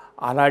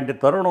 అలాంటి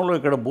తరుణంలో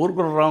ఇక్కడ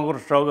బూర్గుల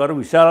రామకృష్ణరావు గారు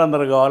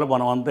విశాలాంధ్ర కావాలి,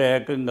 మనం అంతా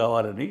ఏకం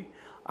కావాలని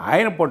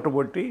ఆయన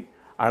పట్టుబట్టి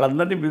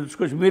వాళ్ళందరినీ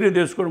పిలుచుకొచ్చి మీరే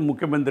తీసుకొని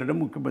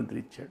ముఖ్యమంత్రి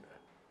ఇచ్చాడు.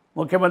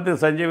 ముఖ్యమంత్రి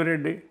Sanjeev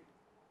Reddy,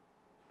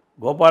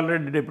 Gopal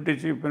Reddy deputy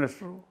chief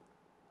minister.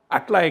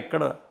 అట్లా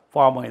ఇక్కడ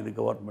ఫామ్ అయింది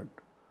గవర్నమెంట్.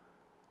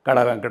 కడ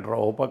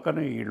వెంకటరావు ఓ పక్కన,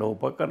 వీళ్ళు ఓ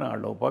పక్కన,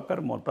 వాళ్ళు ఓ పక్కన,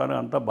 మొత్తాన్ని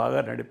అంతా బాగా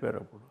నడిపారు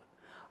అప్పుడు.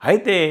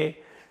 అయితే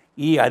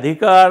ఈ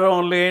అధికారం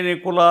లేని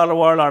కులాల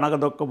వాళ్ళు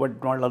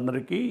అణగదొక్కబట్టిన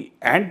వాళ్ళందరికీ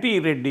యాంటీ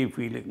రెడ్డి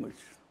ఫీలింగ్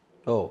వచ్చింది.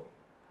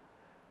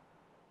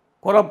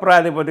 కుల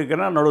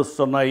ప్రాతిపదికన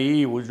నడుస్తున్నాయి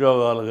ఈ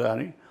ఉద్యోగాలు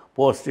కానీ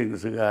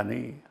పోస్టింగ్స్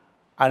కానీ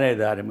అనే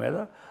దాని మీద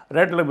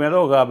రెడ్ల మీద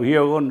ఒక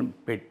అభియోగం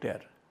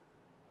పెట్టారు.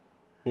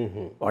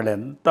 వాళ్ళు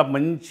ఎంత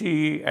మంచి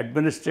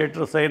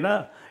అడ్మినిస్ట్రేటర్స్ అయినా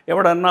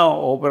ఎవడన్నా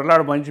ఓ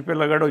పిల్లగాడు మంచి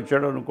పిల్లగాడు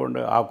వచ్చాడు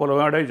అనుకోండి, ఆ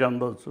కులగాడే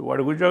చెందవచ్చు,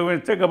 వాడికి ఉద్యోగం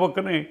ఇస్తే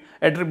గబక్కని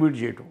అట్రిబ్యూట్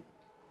చేయటం.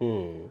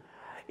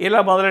 ఇలా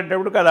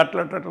మొదలెట్టేప్పటికి అది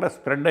అట్లా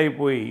స్ప్రెడ్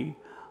అయిపోయి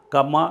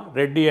కమ్మ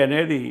రెడ్డి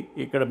అనేది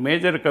ఇక్కడ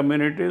మేజర్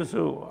కమ్యూనిటీస్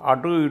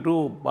అటు ఇటు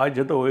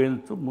బాధ్యత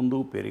వహిస్తూ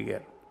ముందుకు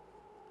పెరిగారు.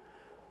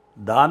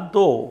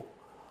 దాంతో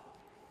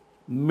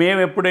మేము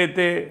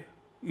ఎప్పుడైతే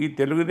ఈ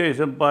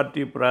తెలుగుదేశం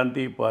పార్టీ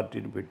ప్రాంతీయ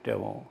పార్టీని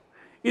పెట్టామో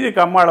ఇది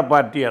కమ్మాళ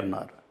పార్టీ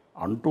అన్నారు.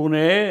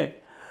 అంటూనే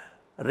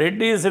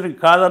రెడ్డీస్ని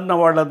కాదన్న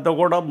వాళ్ళంతా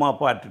కూడా మా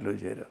పార్టీలో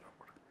చేరారు.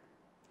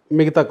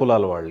 మిగతా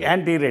కులాల వాళ్ళు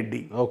యాంటీ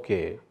రెడ్డి. ఓకే.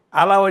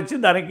 అలా వచ్చి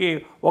దానికి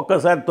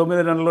ఒక్కసారి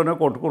 9 నెలల్లోనే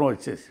కొట్టుకుని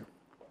వచ్చేసాం.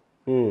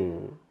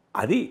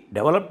 అది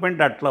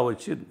డెవలప్మెంట్ అట్లా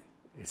వచ్చింది,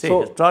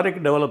 హిస్టారిక్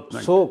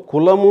డెవలప్మెంట్. సో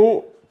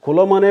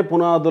కులం అనే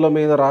పునాదుల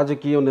మీద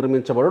రాజకీయం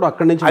నిర్మించబడు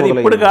అక్కడి నుంచి, అది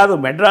ఇప్పుడు కాదు,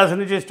 మెడ్రాస్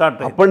నుంచి స్టార్ట్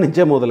అయ్యింది, అప్పటి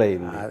నుంచే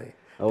మొదలైంది. అది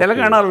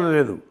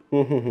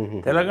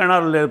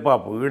తెలంగాణలో లేదు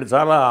పాపం, వీడు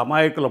చాలా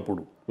అమాయకులు.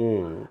 అప్పుడు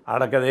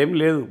ఆడకదేం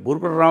లేదు.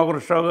 బూర్గుల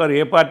రామకృష్ణరావు గారు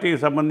ఏ పార్టీకి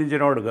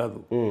సంబంధించిన వాడు కాదు.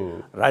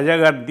 రాజా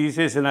గారిని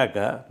తీసేసినాక,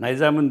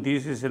 నైజాముని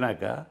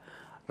తీసేసినాక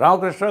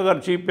రామకృష్ణరావు గారు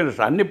చీఫ్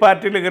మినిస్టర్, అన్ని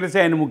పార్టీలు కలిసి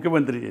ఆయన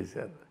ముఖ్యమంత్రి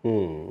చేశారు.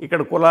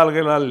 ఇక్కడ కులాలు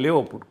లేవు,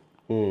 అప్పుడు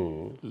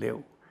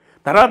లేవు.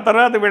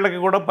 తర్వాత వీళ్ళకి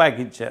కూడా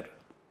పాకిచ్చారు,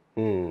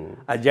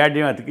 ఆ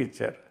జాడ్యం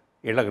అతికిచ్చారు.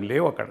 వీళ్ళకి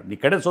లేవు. అక్కడ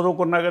ఇక్కడే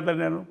చదువుకున్నా కదా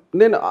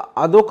నేను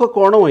అదొక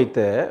కోణం.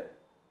 అయితే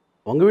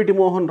వంగవీటి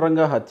మోహన్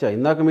రంగా హత్య,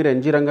 ఇందాక మీరు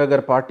ఎన్జి రంగా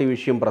గారి పార్టీ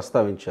విషయం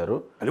ప్రస్తావించారు,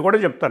 అది కూడా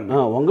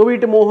చెప్తాను.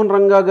 వంగవీటి మోహన్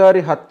రంగా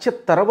గారి హత్య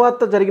తర్వాత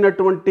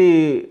జరిగినటువంటి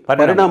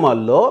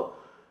పరిణామాల్లో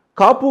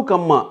కాపు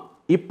కమ్మ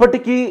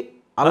ఇప్పటికీ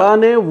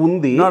అలానే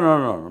ఉంది.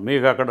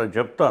 మీకు అక్కడ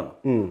చెప్తాను.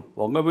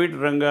 వంగవీటి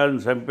రంగాన్ని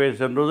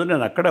చంపేసిన రోజు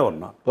నేను అక్కడే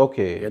ఉన్నాను.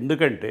 ఓకే.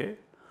 ఎందుకంటే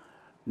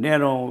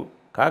నేను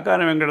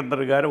కాకాని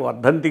వెంకటేశ్వర గారి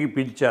వర్ధంతికి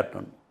పిలిచారు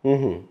నన్ను.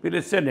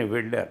 పిలిస్తే నేను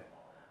వెళ్ళాను.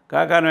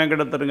 కాకాని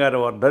వెంకటేశ్వర గారి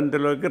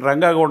వర్ధంతిలోకి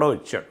రంగా కూడా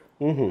వచ్చాడు.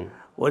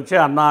 వచ్చి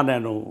అన్నా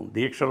నేను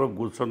దీక్షలో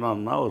కూర్చున్నా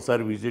అన్నా,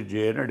 ఒకసారి విజిట్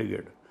చేయని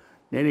అడిగాడు.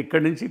 నేను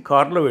ఇక్కడి నుంచి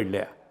కారులో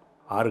వెళ్ళా.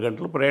 6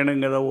 గంటలు ప్రయాణం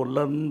కదా,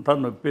 ఒళ్ళంతా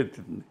నొప్పి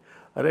ఎత్తింది.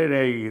 అరే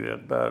నేను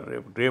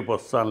రేపు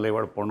వస్తాను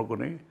లేవాడు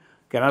పండుకొని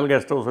కెనాల్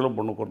గెస్ట్ హౌస్లో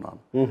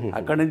పండుకున్నాను.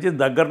 అక్కడి నుంచి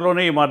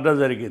దగ్గరలోనే ఈ మర్డర్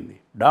జరిగింది.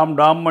 డామ్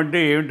డామ్ అంటే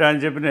ఏమిటా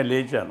అని చెప్పి నేను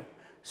లేచాను.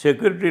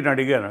 సెక్యూరిటీని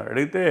అడిగాను.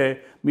 అడిగితే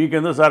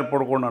మీకెందుకు సార్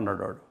పడుకోండి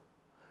అన్నాడు వాడు.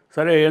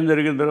 సరే ఏం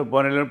జరిగిందో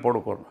పోనీలని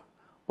పడుకున్నా.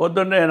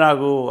 పొద్దున్నే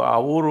నాకు ఆ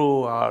ఊరు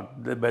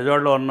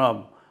బెజవాడలో ఉన్న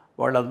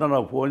వాళ్ళంతా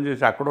నాకు ఫోన్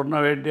చేసి అక్కడ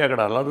ఉన్నావేంటి, అక్కడ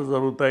అల్లర్లు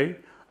జరుగుతాయి,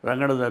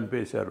 రంగణ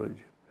చంపేశారు అని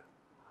చెప్పి.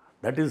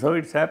 That is how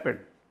it's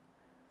happened.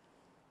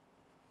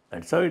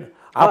 That's how it.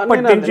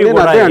 అప్పటి నుంచి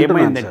కూడా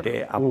ఏమైందంటే,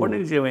 అప్పటి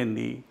నుంచి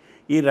ఏమైంది,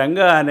 ఈ రంగ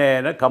అనే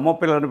ఆయన కమ్మ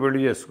పిల్లని పెళ్లి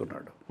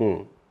చేసుకున్నాడు.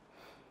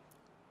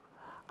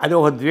 అది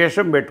ఒక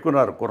ద్వేషం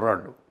పెట్టుకున్నారు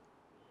కుర్రాళ్ళు.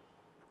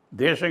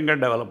 దేశంగా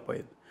డెవలప్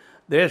అయింది.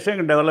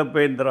 దేశంగా డెవలప్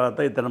అయిన తర్వాత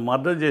ఇతను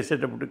మర్డర్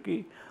చేసేటప్పటికి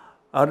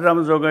హరిరామ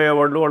జోగయ్య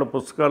వాళ్ళు వాళ్ళ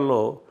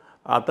పుస్తకాల్లో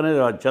అతనే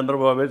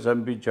చంద్రబాబే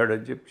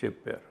చంపించాడని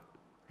చెప్పారు,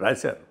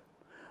 రాశారు.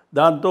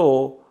 దాంతో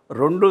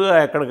రెండుగా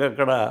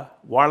ఎక్కడికక్కడ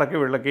వాళ్ళకి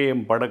వీళ్ళకి ఏం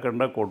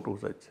పడకుండా కొట్టుకు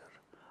తెచ్చారు.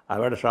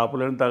 ఆవిడ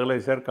షాపులను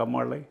తగలేశారు,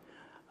 కమ్మాళ్ళవి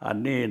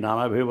అన్నీ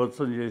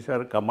నానాభీభత్సం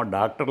చేశారు, కమ్మ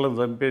డాక్టర్లను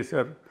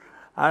చంపేశారు.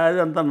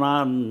 అదంతా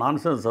నాన్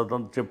సెన్స్,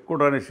 అదంతా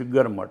చెప్పుకోవడానికి సిగ్గు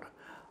అనమాట.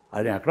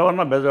 అది ఎక్కడ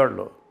ఉన్నా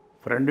బెజవాడలో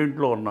ఫ్రెండ్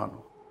ఇంట్లో ఉన్నాను.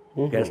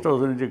 గెస్ట్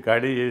హౌస్ నుంచి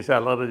ఖాళీ చేసి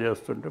అల్లరి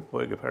చేస్తుంటే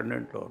పోయి ఫ్రెండ్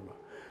ఇంట్లో ఉన్నాను.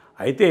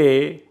 అయితే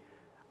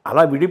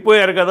అలా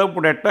విడిపోయారు కదా,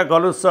 ఇప్పుడు ఎట్లా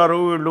కలుస్తారు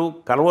వీళ్ళు,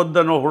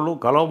 కలవద్దని ఒకళ్ళు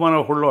కలవమని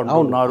ఒకళ్ళు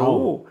అంటున్నారు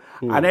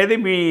అనేది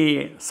మీ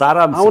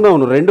సారాంశం.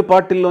 అవునవును, రెండు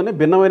పార్టీల్లోనే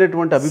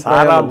భిన్నమైనటువంటి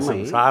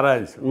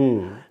సారాంశం.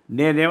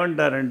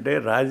 నేనేమంటానంటే,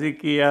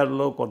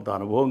 రాజకీయాల్లో కొంత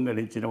అనుభవం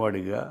గడించిన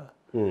వాడిగా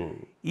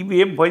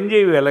ఇవి ఏం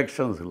పనిచేయవు,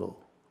 ఎలక్షన్స్లో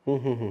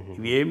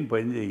ఇవి ఏం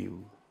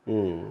పనిచేయవు.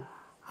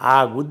 ఆ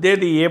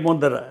గుద్దేది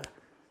ఏముందర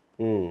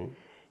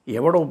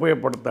ఎవడు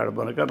ఉపయోగపడతాడు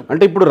మనకు.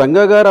 అంటే ఇప్పుడు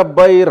రంగా గారు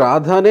అబ్బాయి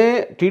రాధానే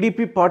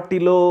టీడీపీ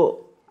పార్టీలో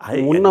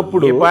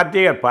ఉన్నప్పుడు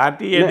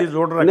పార్టీ ఏది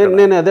చూడరు.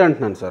 నేను అదే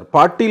అంటున్నాను సార్,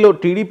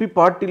 టీడీపీ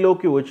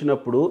పార్టీలోకి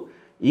వచ్చినప్పుడు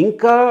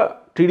ఇంకా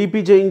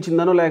టీడీపీ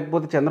జయించిందనో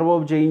లేకపోతే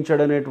చంద్రబాబు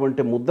జయించాడు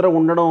అనేటువంటి ముద్ర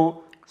ఉండడం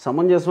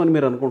సమంజసం అని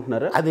మీరు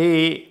అనుకుంటున్నారా? అది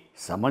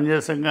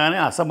సమంజసంగానే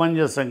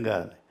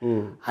అసమంజసంగానే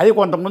అది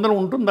కొంతమందిలో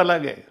ఉంటుంది.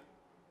 అలాగే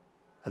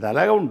అది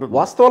అలాగే ఉంటుంది.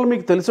 వాస్తవాలు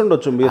మీకు తెలిసి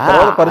ఉండొచ్చు, మీరు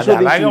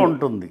తర్వాత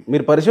ఉంటుంది,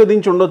 మీరు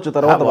పరిశోధించి ఉండొచ్చు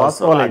తర్వాత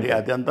వాస్తవాలు.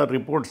 అది అంతా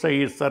రిపోర్ట్స్ అయ్యి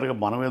ఇస్తారు,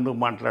 మనం ఎందుకు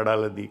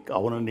మాట్లాడాలి అది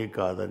అవునని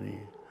కాదని.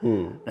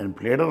 నేను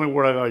ప్లేడర్ని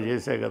కూడా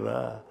చేసే కదా,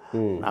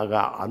 నాకు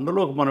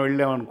అందులోకి మనం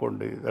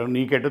వెళ్ళామనుకోండి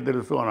నీకెట్ట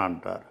తెలుసు అని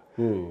అంటారు.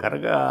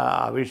 కనుక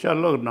ఆ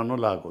విషయాల్లో నన్ను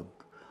లాగొద్దు.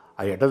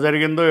 అది ఎట్ట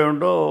జరిగిందో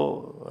ఏమిటో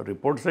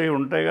రిపోర్ట్స్ అవి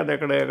ఉంటాయి కదా,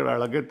 ఎక్కడ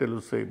అలాగే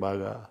తెలుస్తాయి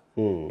బాగా.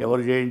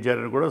 ఎవరు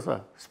చేయించారని కూడా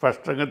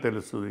స్పష్టంగా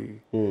తెలుస్తుంది,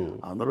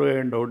 అందులో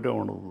ఏం డౌటే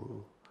ఉండదు.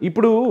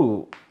 ఇప్పుడు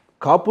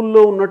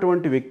కాపుల్లో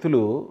ఉన్నటువంటి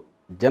వ్యక్తులు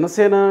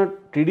జనసేన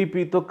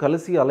టీడీపీతో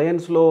కలిసి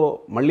అలయన్స్లో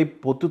మళ్ళీ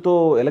పొత్తుతో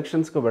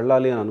ఎలక్షన్స్కి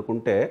వెళ్ళాలి అని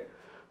అనుకుంటే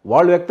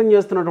వాళ్ళు వ్యక్తం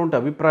చేస్తున్నటువంటి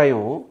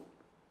అభిప్రాయం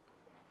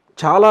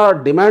చాలా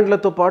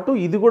డిమాండ్లతో పాటు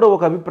ఇది కూడా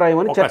ఒక అభిప్రాయం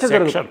అని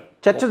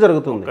చర్చ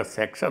జరుగుతుంది.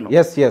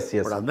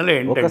 అందులో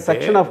ఒక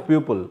సెక్షన్ ఆఫ్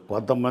పీపుల్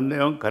కొంతమంది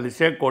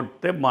కలిసే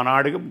కొడితే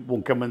మనాడికి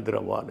ముఖ్యమంత్రి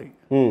అవ్వాలి,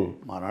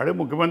 మనాడికి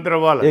ముఖ్యమంత్రి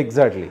అవ్వాలి.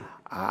 ఎగ్జాక్ట్లీ.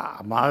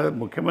 మా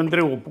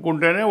ముఖ్యమంత్రి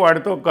ఒప్పుకుంటేనే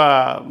వాడితో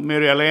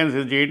మీరు అలయన్స్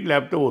చేయండి,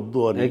 లేకపోతే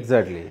వద్దు అని.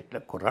 ఎగ్జాక్ట్లీ.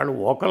 కుర్రాళ్ళు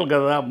ఓకల్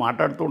కదా,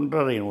 మాట్లాడుతూ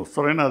ఉంటారు, నేను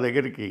వస్తున్నాయి నా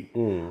దగ్గరికి.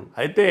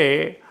 అయితే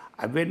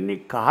అవన్నీ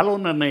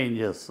కాలం నిర్ణయం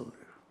చేస్తుంది,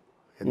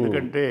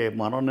 ఎందుకంటే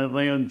మన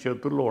నిర్ణయం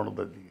చేతుల్లో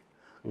ఉండదు, అది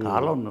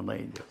కాలం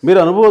నిర్ణయం చేస్తుంది. మీరు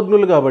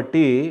అనుభవజ్ఞులు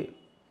కాబట్టి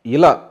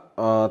ఇలా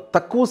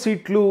తక్కువ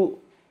సీట్లు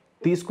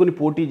తీసుకుని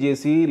పోటీ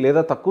చేసి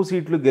లేదా తక్కువ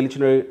సీట్లు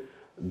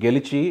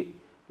గెలిచి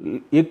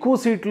ఎక్కువ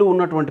సీట్లు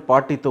ఉన్నటువంటి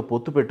పార్టీతో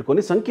పొత్తు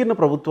పెట్టుకొని సంకీర్ణ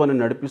ప్రభుత్వాన్ని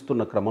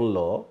నడిపిస్తున్న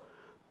క్రమంలో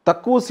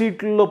తక్కువ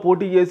సీట్లలో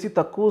పోటీ చేసి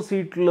తక్కువ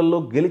సీట్లలో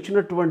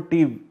గెలిచినటువంటి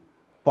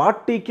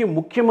పార్టీకి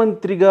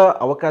ముఖ్యమంత్రిగా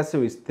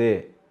అవకాశం ఇస్తే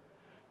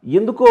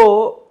ఎందుకో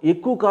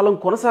ఎక్కువ కాలం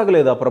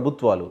కొనసాగలేదు ఆ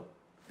ప్రభుత్వాలు.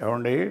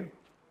 ఏమండి,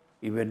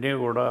 ఇవన్నీ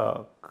కూడా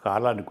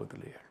కాలానికి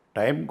వదిలేయాలి,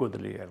 టైంకి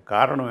వదిలేయాలి.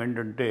 కారణం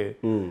ఏంటంటే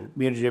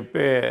మీరు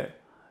చెప్పే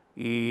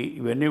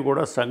ఇవన్నీ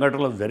కూడా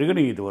సంఘటనలు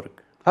జరిగినాయి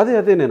ఇదివరకు. అదే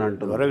నేను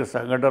అంటున్నాను, ఇదివరకు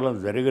సంఘటనలు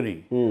జరిగినాయి.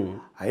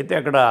 అయితే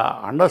అక్కడ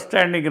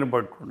అండర్స్టాండింగ్ని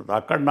బట్టి ఉంటుంది,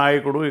 అక్కడ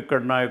నాయకుడు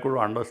ఇక్కడ నాయకుడు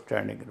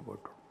అండర్స్టాండింగ్ని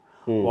బట్టి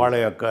ఉంటుంది, వాళ్ళ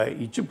యొక్క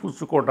ఇచ్చి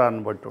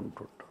పుచ్చుకోవటాన్ని బట్టి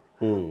ఉంటుంటారు,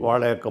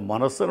 వాళ్ళ యొక్క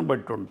మనస్సును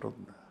బట్టి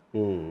ఉంటుంది,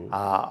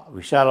 ఆ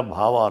విశాల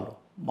భావాలు.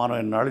 మనం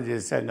ఎన్నాళ్ళు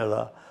చేశాం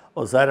కదా,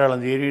 ఒకసారి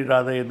వాళ్ళని ఏమీ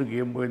రాదా, ఎందుకు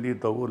ఏం పోయింది,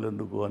 తగులు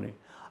ఎందుకు అని.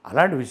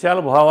 అలాంటి విశాల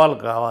భావాలు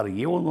కావాలి.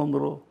 ఏముంది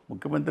అందులో?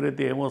 ముఖ్యమంత్రి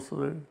అయితే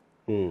ఏమొస్తుంది,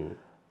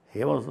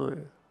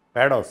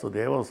 పేడ వస్తుంది,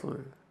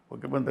 ఏమొస్తుంది?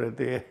 ముఖ్యమంత్రి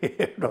అయితే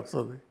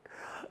ఏమొస్తుంది?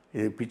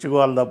 ఇది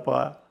పిచ్చుకోవాలి తప్ప.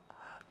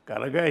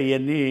 కనుక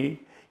ఇవన్నీ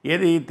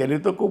ఏది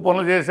తెలివి తక్కువ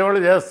పనులు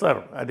చేసేవాళ్ళు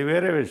చేస్తారు, అది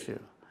వేరే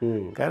విషయం.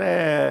 కానీ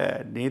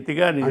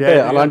నీతిగా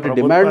అలాంటి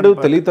డిమాండ్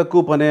తెలివి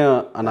తక్కువ పనే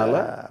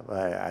అనాలా?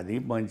 అది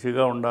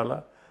మంచిగా ఉండాలా,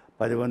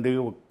 10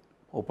 మందికి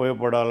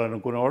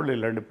ఉపయోగపడాలనుకునే వాళ్ళు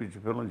ఇలాంటి పిచ్చి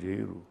పనులు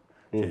చేయరు,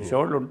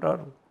 చేసేవాళ్ళు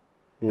ఉంటారు,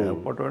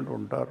 లేకపోతే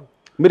ఉంటారు.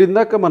 మీరు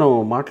ఇందాక మనం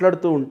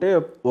మాట్లాడుతూ ఉంటే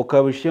ఒక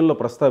విషయంలో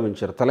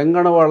ప్రస్తావించారు,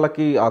 తెలంగాణ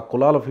వాళ్ళకి ఆ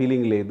కులాల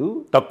ఫీలింగ్ లేదు,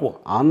 తక్కువ,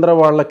 ఆంధ్ర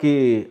వాళ్ళకి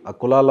ఆ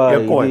కులాల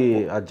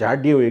ఆ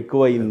జాడ్యం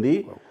ఎక్కువైంది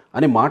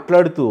అని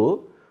మాట్లాడుతూ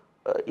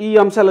ఈ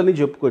అంశాలన్నీ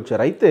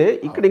చెప్పుకొచ్చారు. అయితే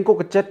ఇక్కడ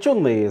ఇంకొక చర్చ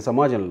ఉంది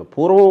సమాజంలో.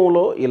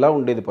 పూర్వంలో ఇలా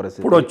ఉండేది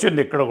పరిస్థితి, ఇప్పుడు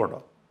వచ్చింది ఇక్కడ కూడా,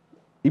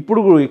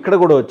 ఇప్పుడు ఇక్కడ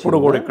కూడా వచ్చింది. ఇప్పుడు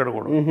కూడా ఇక్కడ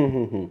కూడా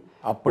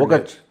అప్పుడు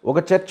ఒక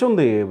చర్చ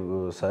ఉంది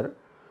సార్.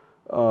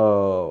 ఆ,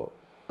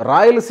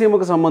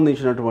 రాయలసీమకు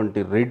సంబంధించినటువంటి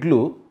రెడ్లు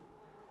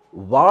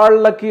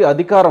వాళ్ళకి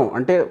అధికారం,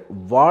 అంటే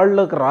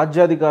వాళ్ళకి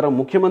రాజ్యాధికారం,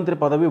 ముఖ్యమంత్రి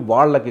పదవి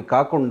వాళ్ళకి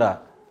కాకుండా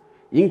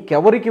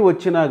ఇంకెవరికి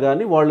వచ్చినా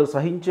కానీ వాళ్ళు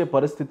సహించే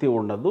పరిస్థితి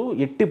ఉండదు.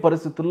 ఎట్టి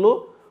పరిస్థితుల్లో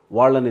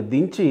వాళ్ళని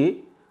దించి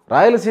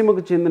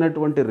రాయలసీమకు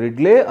చెందినటువంటి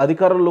రెడ్లే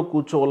అధికారంలో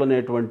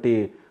కూర్చోవాలనేటువంటి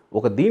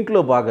ఒక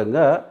దీంట్లో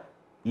భాగంగా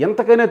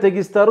ఎంతకైనా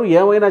తెగిస్తారు,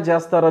 ఏమైనా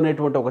చేస్తారు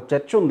అనేటువంటి ఒక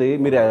చర్చ ఉంది.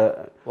 మీరు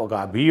ఒక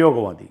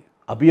అభియోగం, అది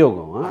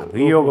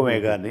అభియోగమే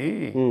కానీ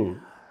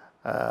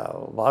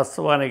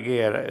వాస్తవానికి,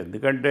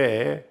 ఎందుకంటే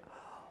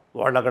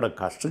వాళ్ళు అక్కడ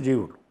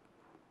కష్టజీవులు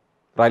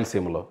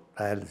రాయలసీమలో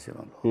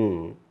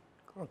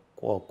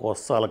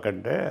కోస్తాల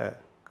కంటే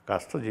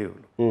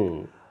కష్టజీవులు.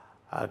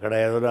 అక్కడ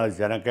ఏదైనా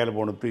శనక్కాయలు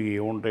పండుతూ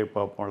ఏముంటాయి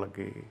పాపం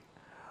వాళ్ళకి,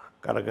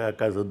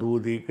 కనుక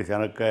దూది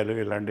శనక్కాయలు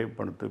ఇలాంటివి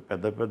పండుతాయి.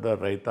 పెద్ద పెద్ద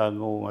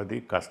రైతాంగం, అది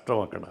కష్టం.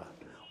 అక్కడ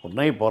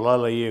ఉన్నాయి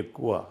పొలాలు అయ్యి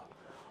ఎక్కువ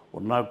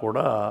ఉన్నా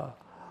కూడా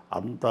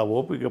అంత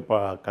ఓపిక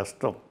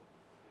కష్టం.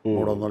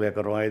 300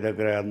 ఎకరం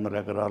 500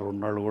 ఎకరాలు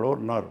ఉన్నవాళ్ళు కూడా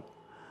ఉన్నారు.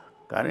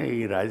 కానీ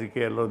ఈ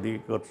రాజకీయాల్లో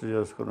ఖర్చు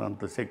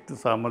చేసుకున్నంత శక్తి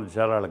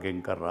సామర్థ్యాలు వాళ్ళకి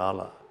ఇంకా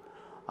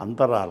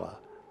అంత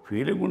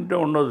ఫీలింగ్ ఉంటే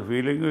ఉండదు.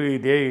 ఫీలింగ్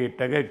ఇదే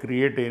ఇట్టగా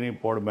క్రియేట్ అయినాయి,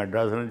 పోవడం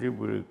మెడ్రాస్ నుంచి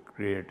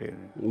క్రియేట్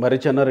అయినాయి. మరి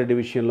చెన్నారెడ్డి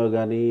విషయంలో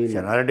కానీ,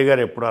 చెన్నారెడ్డి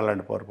గారు ఎప్పుడు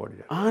అలాంటి పొరపాటు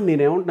చేశారు.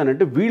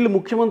 నేనేమంటున్నానంటే వీళ్ళు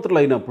ముఖ్యమంత్రులు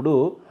అయినప్పుడు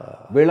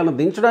వీళ్ళని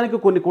దించడానికి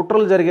కొన్ని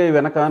కుట్రలు జరిగాయి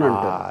వెనక అని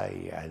అంటారు.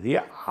 అది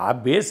ఆ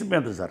బేస్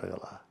మీద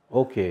జరగల,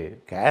 ఓకే,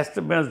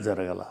 క్యాస్ట్ మీద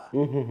జరగల.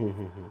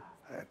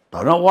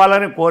 తను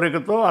అవ్వాలని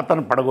కోరికతో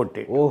అతను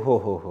పడగొట్టే,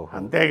 ఓహోహోహో,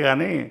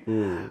 అంతేగాని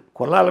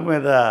కులాల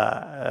మీద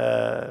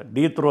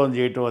డీత్రోన్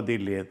చేయటం అది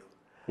లేదు.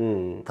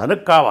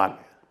 తనకు కావాలి.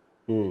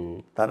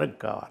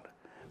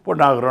 ఇప్పుడు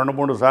నాకు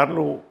 2-3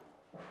 సార్లు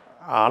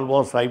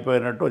ఆల్మోస్ట్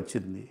అయిపోయినట్టు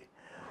వచ్చింది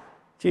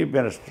చీఫ్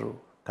మినిస్టర్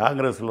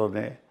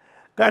కాంగ్రెస్లోనే.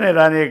 కానీ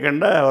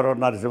రానియకుండా ఎవరో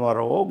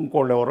నరసింహారావు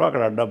ఇంకోళ్ళు ఎవరో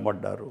అక్కడ అడ్డం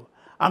పడ్డారు.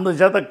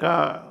 అందుచేత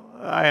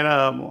ఆయన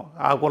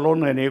ఆ కులం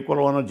నేను ఈ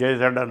కులం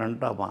చేశాడని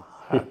అంటామా?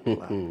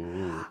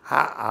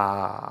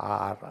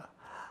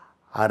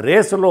 ఆ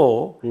రేసులో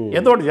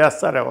ఏదో ఒకటి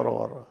చేస్తారు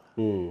ఎవరెవరు.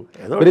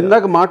 మీరు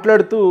ఇందాక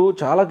మాట్లాడుతూ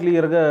చాలా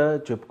క్లియర్గా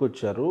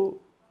చెప్పుకొచ్చారు,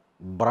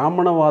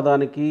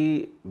 బ్రాహ్మణవాదానికి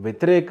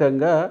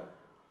వ్యతిరేకంగా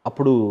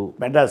అప్పుడు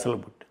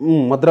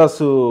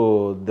మద్రాసు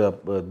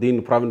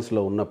దీని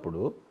ప్రావిన్స్లో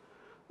ఉన్నప్పుడు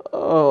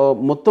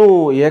మొత్తం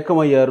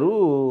ఏకమయ్యారు.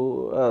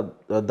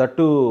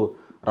 దట్టు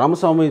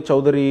రామస్వామి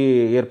చౌదరి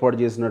ఏర్పాటు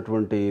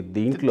చేసినటువంటి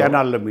దీంట్లో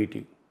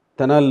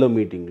తెనాల్లో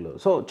మీటింగ్లో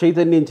సో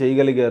చైతన్యం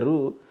చేయగలిగారు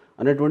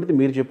అనేటువంటిది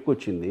మీరు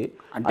చెప్పుకొచ్చింది.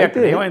 అంటే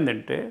అక్కడ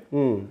ఏమైందంటే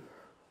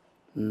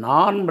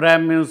నాన్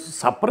బ్రాహ్మిన్స్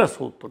సప్రెస్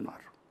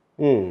అవుతున్నారు.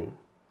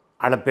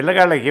 ఆడ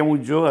పిల్లగాళ్ళకి ఏం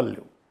ఉద్యోగాలు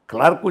లేవు,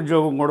 క్లర్క్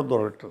ఉద్యోగం కూడా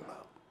దొరకట్లేదు.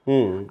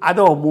 అది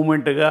ఒక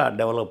మూమెంట్గా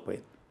డెవలప్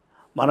అయింది.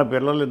 మన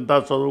పిల్లలు ఇంత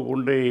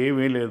చదువుకుంటే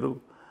ఏమీ లేదు,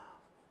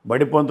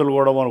 బడి పంతులు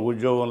కూడా మనకు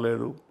ఉద్యోగం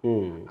లేదు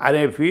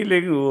అనే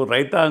ఫీలింగ్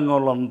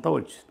రైతాంగంలో అంతా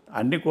వచ్చింది,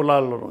 అన్ని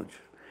కులాల్లోనూ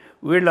వచ్చింది.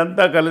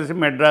 వీళ్ళంతా కలిసి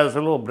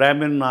మెడ్రాసులో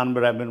బ్రాహ్మిన్ నాన్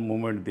బ్రాహ్మిన్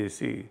మూమెంట్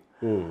తీసి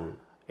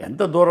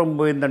ఎంత దూరం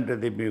పోయిందంటే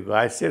అది మీకు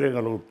ఆశ్చర్యం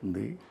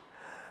కలుగుతుంది.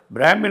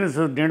 బ్రాహ్మిన్స్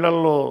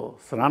నీళ్ళల్లో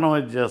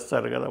స్నానం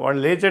చేస్తారు కదా, వాళ్ళు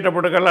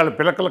లేచేటప్పటికల్లా వాళ్ళ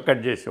పిలకలు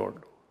కట్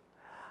చేసేవాళ్ళు.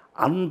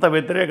 అంత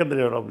వ్యతిరేకత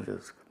డెవలప్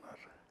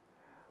చేసుకున్నారు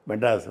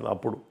మెడ్రాసులో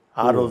అప్పుడు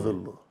ఆ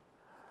రోజుల్లో.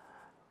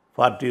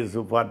 40s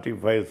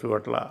 45s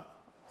అట్లా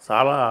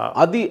చాలా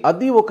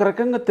అది ఒక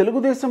రకంగా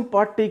తెలుగుదేశం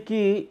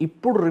పార్టీకి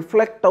ఇప్పుడు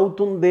రిఫ్లెక్ట్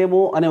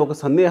అవుతుందేమో అనే ఒక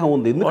సందేహం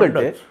ఉంది.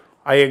 ఎందుకంటే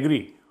ఐ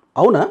అగ్రీ.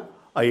 అవునా?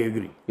 I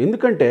agree.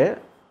 ఎందుకంటే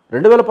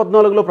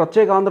 2014లో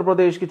ప్రత్యేక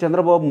ఆంధ్రప్రదేశ్కి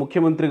చంద్రబాబు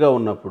ముఖ్యమంత్రిగా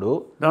ఉన్నప్పుడు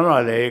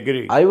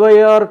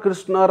ఐవైఆర్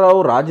కృష్ణారావు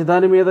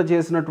రాజధాని మీద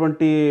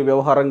చేసినటువంటి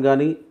వ్యవహారం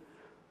కానీ,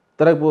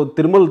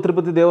 తిరుమల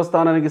తిరుపతి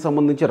దేవస్థానానికి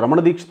సంబంధించి రమణ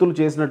దీక్షితులు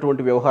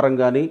చేసినటువంటి వ్యవహారం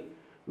కానీ,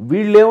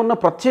 వీళ్ళేమన్నా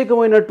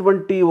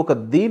ప్రత్యేకమైనటువంటి ఒక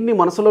దీన్ని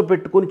మనసులో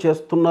పెట్టుకుని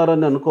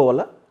చేస్తున్నారని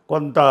అనుకోవాలా?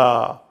 కొంత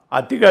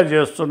అతిగా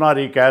చేస్తున్నారు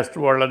ఈ క్యాస్ట్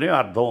వాళ్ళని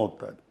అర్థం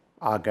అవుతుంది.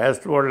 ఆ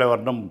క్యాస్ట్ వాళ్ళు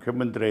ఎవరన్నా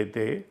ముఖ్యమంత్రి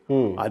అయితే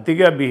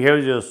అతిగా బిహేవ్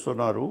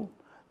చేస్తున్నారు,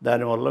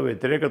 దానివల్ల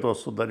వ్యతిరేకత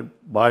వస్తుందని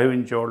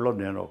భావించేవాళ్ళు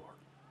నేను ఒకడు.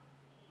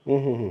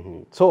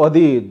 సో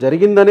అది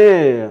జరిగిందనే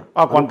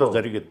కొంత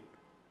జరిగింది.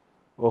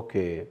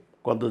 ఓకే,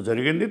 కొంత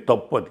జరిగింది,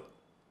 తప్పు అది,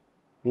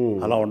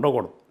 అలా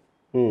ఉండకూడదు.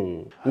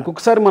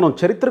 ఇంకొకసారి మనం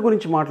చరిత్ర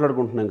గురించి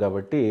మాట్లాడుకుంటున్నాం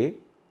కాబట్టి,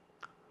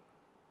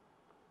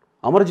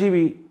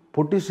 అమరజీవి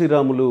పొట్టి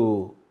శ్రీరాములు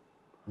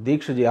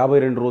దీక్ష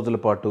 52 రోజుల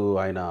పాటు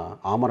ఆయన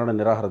ఆమరణ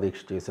నిరాహార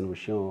దీక్ష చేసిన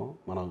విషయం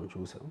మనం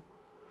చూసాం.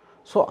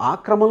 సో ఆ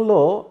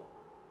క్రమంలో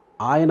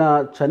ఆయన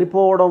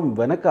చనిపోవడం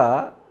వెనక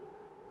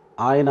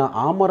ఆయన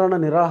ఆమరణ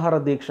నిరాహార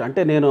దీక్ష,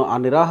 అంటే నేను ఆ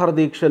నిరాహార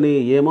దీక్షని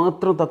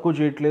ఏమాత్రం తక్కువ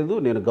చేయట్లేదు,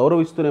 నేను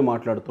గౌరవిస్తూనే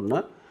మాట్లాడుతున్నా,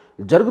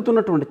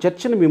 జరుగుతున్నటువంటి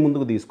చర్చని మీ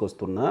ముందుకు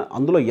తీసుకొస్తున్నా,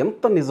 అందులో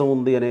ఎంత నిజం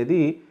ఉంది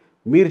అనేది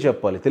మీరు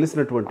చెప్పాలి,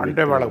 తెలిసినటువంటి.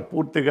 అంటే వాళ్ళకి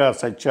పూర్తిగా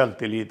సత్యాలు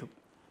తెలియదు.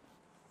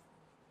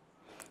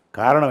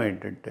 కారణం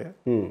ఏంటంటే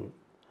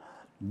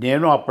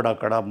నేను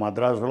అప్పుడక్కడ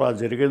మద్రాసులో ఆ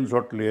జరిగిన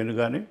చోట లేను,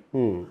 కానీ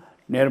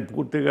నేను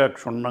పూర్తిగా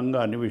క్షుణ్ణంగా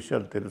అన్ని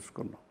విషయాలు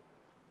తెలుసుకున్నాను.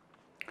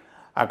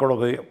 అక్కడ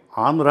ఒక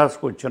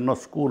ఆంధ్రాస్కి ఒక చిన్న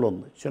స్కూల్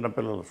ఉంది,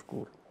 చిన్నపిల్లల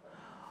స్కూల్.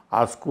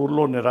 ఆ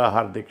స్కూల్లో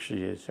నిరాహార దీక్ష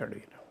చేశాడు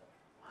ఈయన.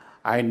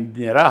 ఆయన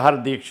నిరాహార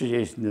దీక్ష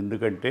చేసింది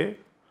ఎందుకంటే,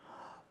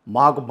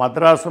 మాకు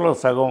మద్రాసులో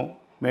సగం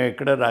మేము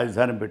ఇక్కడే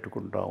రాజధాని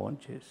పెట్టుకుంటాము అని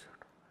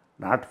చేశాడు.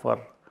 నాట్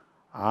ఫర్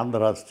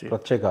ఆంధ్ర స్టేట్,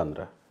 ప్రత్యేక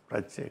ఆంధ్ర,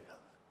 ప్రత్యేక.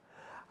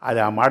 అది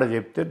ఆ మాట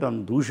చెప్తే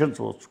నన్ను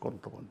దూషించవచ్చు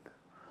కొంతమంది,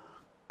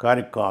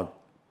 కానీ కాదు,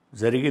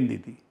 జరిగింది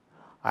ఇది.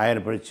 ఆయన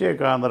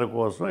ప్రత్యేక ఆంధ్ర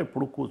కోసం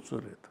ఎప్పుడు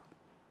కూర్చోలేదు.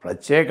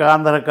 ప్రత్యేక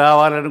ఆంధ్ర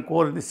కావాలని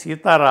కోరింది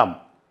సీతారాం.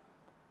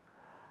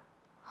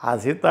 ఆ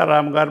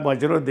సీతారాం గారి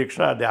మధ్యలో దీక్ష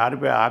అది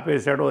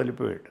ఆపేశాడు,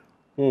 వెళ్ళిపోయాడు.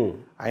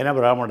 ఆయన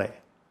బ్రాహ్మడే.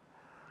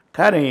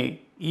 కానీ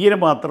ఈయన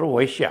మాత్రం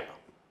వైశ్య.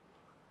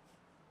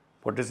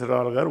 పొట్టి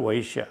శ్రీరాములు గారు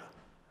వైశ్య.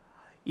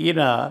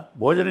 ఈయన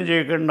భోజనం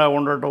చేయకుండా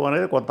ఉండటం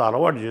అనేది కొంత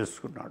అలవాటు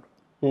చేసుకున్నాడు.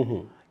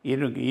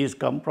 ఈయన ఈజ్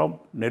కమ్ ఫ్రమ్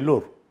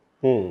నెల్లూరు.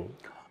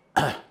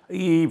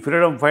 ఈ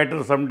ఫ్రీడమ్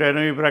ఫైటర్స్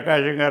అంటేను, ఈ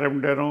ప్రకాశం గారు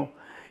అంటేను,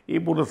 ఈ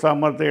పులు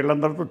సామర్థ్యం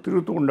వీళ్ళందరితో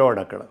తిరుగుతూ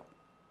ఉండేవాడు అక్కడ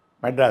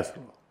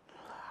మద్రాసులో.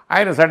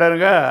 ఆయన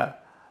సడన్గా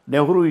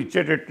నెహ్రూ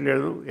ఇచ్చేటట్టు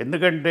లేదు,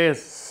 ఎందుకంటే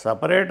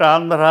సపరేట్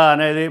ఆంధ్ర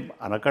అనేది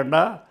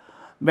అనకుండా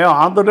మేము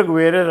ఆంధ్రులకు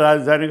వేరే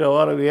రాజధాని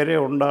కావాలి, వేరే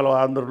ఉండాలి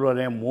ఆంధ్రులు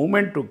అనే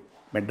మూమెంట్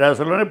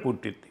మద్రాసులోనే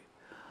పుట్టింది.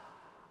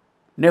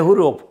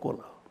 నెహ్రూ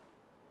ఒప్పుకోలే,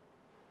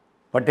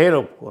 పటేల్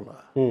ఒప్పుకోలే,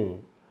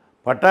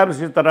 పట్టాభి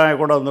సీతారామయ్య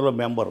కూడా అందులో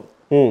member.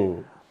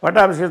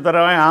 Pattabhi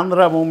Sitaramayya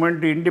Andhra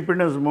moment,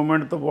 independence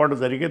మూమెంట్తో పాటు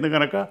జరిగింది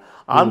కనుక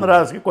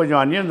ఆంధ్రాస్కి కొంచెం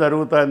అన్యాయం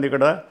జరుగుతుంది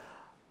ఇక్కడ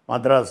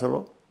మద్రాసులో,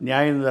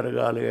 న్యాయం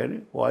జరగాలి అని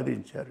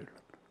వాదించారు.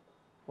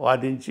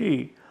 వాదించి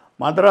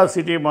మద్రాస్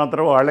సిటీ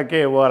మాత్రం వాళ్ళకే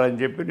ఇవ్వాలని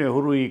చెప్పి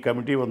నెహ్రూ ఈ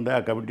కమిటీ ఉంది, ఆ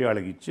కమిటీ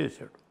వాళ్ళకి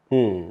ఇచ్చేశాడు.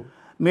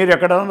 మీరు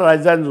ఎక్కడన్నా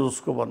రాజధాని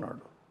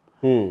చూసుకోమన్నాడు.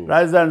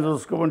 రాజధాని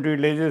చూసుకోమంటే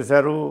వీళ్ళు ఏం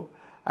చేశారు,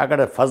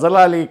 అక్కడ ఫజల్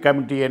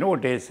కమిటీ అని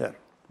ఒకటి వేశారు.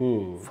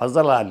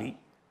 ఫజల్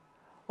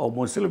ఓ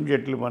ముస్లిం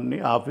జెంటిల్మన్ని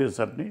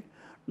ఆఫీసర్ని,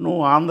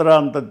 నువ్వు ఆంధ్ర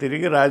అంతా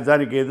తిరిగి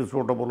రాజధానికి ఏది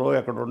సూటబులో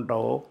ఎక్కడ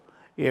ఉంటావో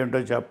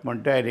ఏమిటో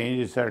చెప్పమంటే ఆయన ఏం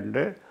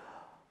చేశాడంటే,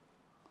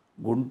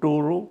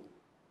 గుంటూరు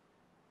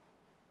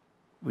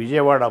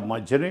విజయవాడ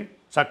మధ్యని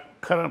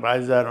చక్కని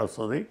రాజధాని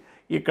వస్తుంది,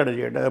 ఇక్కడ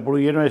చేయడం. అప్పుడు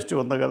యూనివర్సిటీ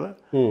ఉంది కదా,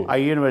 ఆ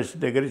యూనివర్సిటీ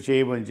దగ్గర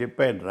చేయమని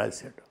చెప్పి ఆయన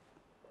రాశాడు.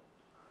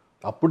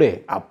 అప్పుడే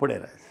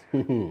రాశాడు.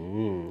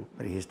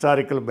 మరి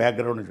హిస్టారికల్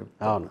బ్యాక్గ్రౌండ్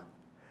చెప్తాను.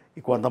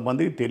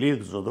 కొంతమందికి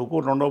తెలియదు,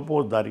 చదువుకుని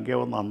ఉండకపోతే దానికి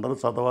ఏమన్నా అందరూ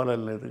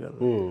చదవాలని లేదు కదా.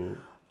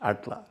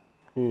 అట్లా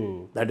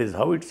that is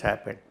how it's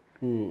happened.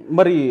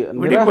 మరి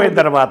విడిపోయిన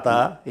తర్వాత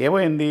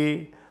ఏమైంది,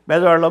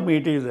 బెజవాడలో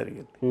మీటింగ్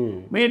జరిగింది.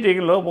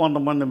 మీటింగ్లో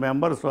కొంతమంది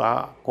మెంబర్స్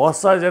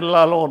కోస్తా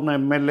జిల్లాలో ఉన్న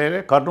ఎమ్మెల్యేలే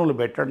కర్నూలు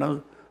పెట్టడం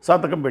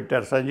సంతకం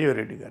పెట్టారు సంజీవ్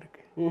రెడ్డి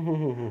గారికి.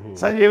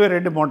 సంజీవ్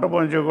రెడ్డి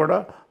మొట్టమొదటి కూడా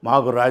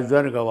మాకు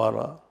రాజధాని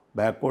కావాలా,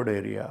 బ్యాక్వర్డ్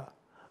ఏరియా,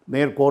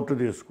 మీరు కోర్టు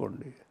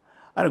తీసుకోండి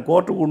అని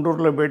కోర్టు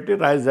గుంటూరులో పెట్టి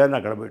రాజధాని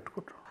అక్కడ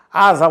పెట్టుకుంటారు.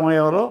 ఆ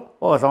సమయంలో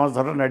ఒక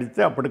సంవత్సరం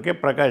నడిస్తే అప్పటికే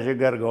ప్రకాశం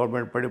గారి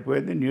గవర్నమెంట్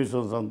పడిపోయింది,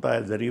 న్యూసెన్స్ అంతా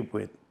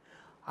జరిగిపోయింది.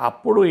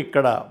 అప్పుడు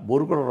ఇక్కడ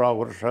బూరుగుల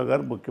రామకృష్ణ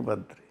గారు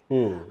ముఖ్యమంత్రి.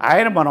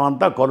 ఆయన మనం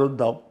అంతా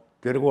కలుద్దాం,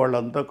 తెలుగు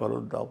వాళ్ళంతా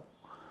కలుద్దాం,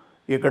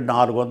 ఇక్కడ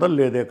 400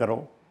 లేదు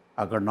ఎకరం,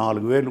 అక్కడ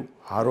 4000,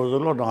 ఆ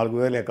రోజుల్లో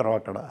 4000 ఎకరం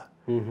అక్కడ.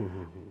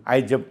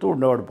 ఆయన చెప్తూ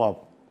ఉండేవాడు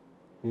పాపం.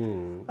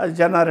 అది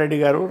చెన్నారెడ్డి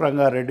గారు,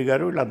 రంగారెడ్డి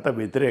గారు వీళ్ళంతా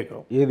వ్యతిరేకం.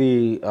 ఇది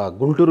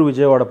గుంటూరు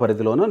విజయవాడ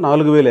పరిధిలోన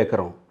 4000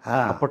 ఎకరం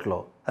అప్పట్లో.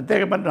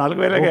 అంతేగా మరి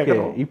 4000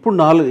 ఎకరం. ఇప్పుడు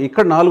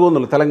ఇక్కడ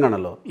 400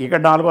 తెలంగాణలో,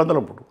 ఇక్కడ 400.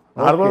 ఇప్పుడు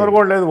 400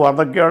 కూడా లేదు,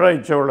 100కి కూడా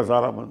ఇచ్చేవాళ్ళు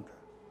చాలామంది.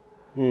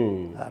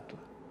 అట్లా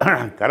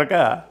కనుక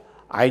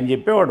ఆయన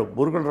చెప్పేవాడు,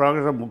 బూరుగుల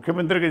రామకృష్ణ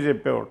ముఖ్యమంత్రిగా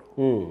చెప్పేవాడు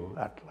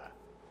అట్లా.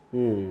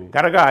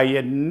 కనుక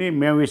అవన్నీ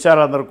మేము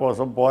విశాలందరి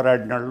కోసం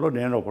పోరాడిన వాళ్ళు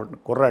నేను ఒక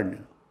కుర్రాడిని,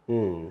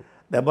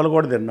 దెబ్బలు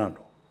కూడా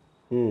తిన్నాను.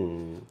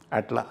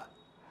 అట్లా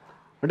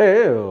అంటే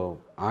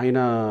ఆయన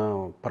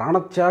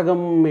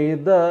ప్రాణత్యాగం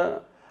మీద,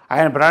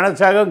 ఆయన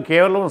ప్రాణత్యాగం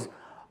కేవలం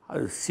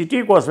సిటీ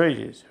కోసమే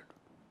చేశాడు.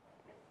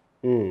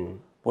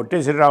 పొట్టి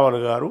శ్రీరాములు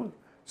గారు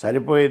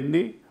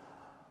సరిపోయింది,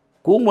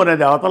 కూము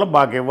అనేది అవతల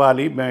మాకు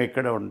ఇవ్వాలి, మేము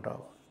ఇక్కడే ఉంటాం.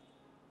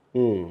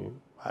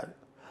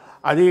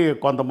 అది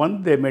కొంతమంది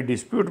they may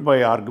dispute my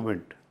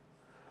argument,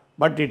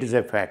 but it is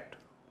a fact.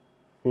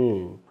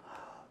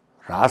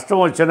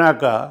 రాష్ట్రం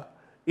వచ్చినాక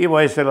ఈ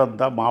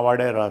వయసులంతా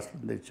మావాడే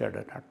రాష్ట్రం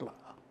తెచ్చాడని అట్లా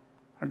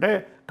అంటే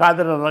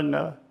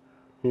కాదనంగా.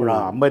 ఇప్పుడు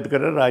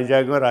అంబేద్కర్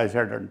రాజ్యాంగం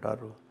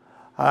రాశాడంటారు,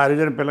 ఆ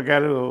హరిజన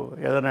పిల్లకాయలు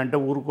ఏదైనా అంటే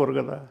ఊరుకోరు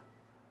కదా.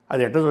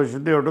 అది ఎట్లా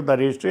వచ్చింది ఏమిటో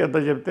దాని హిస్టరీ ఎంత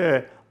చెప్తే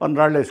 100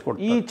 రాళ్ళు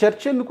వేసుకుంటారు. ఈ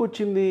చర్చ ఎందుకు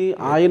వచ్చింది?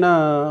 ఆయన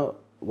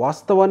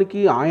వాస్తవానికి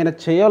ఆయన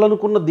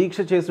చేయాలనుకున్న దీక్ష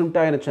చేస్తుంటే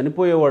ఆయన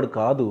చనిపోయేవాడు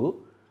కాదు,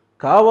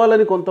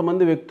 కావాలని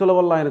కొంతమంది వ్యక్తుల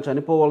వల్ల ఆయన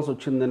చనిపోవాల్సి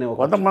వచ్చిందని.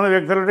 కొంతమంది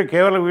వ్యక్తులు అంటే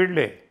కేవలం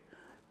వీళ్ళే.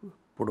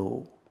 ఇప్పుడు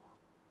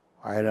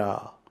ఆయన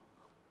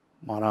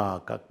మన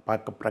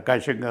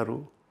ప్రకాశం గారు,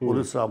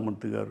 పులు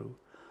సామంత్ గారు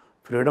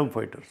ఫ్రీడమ్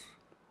ఫైటర్స్,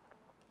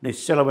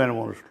 నిశ్చలమైన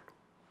మనుషులు,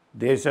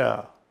 దేశ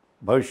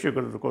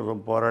భవిష్యత్తు కోసం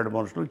పోరాడే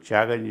మనుషులు,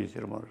 త్యాగం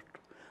చేసిన మనుషులు.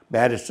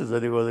 బ్యారిస్టర్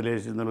చదివి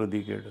వదిలేసి ఇందులో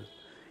దిగాడు.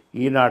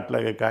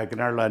 ఈనాట్లాగే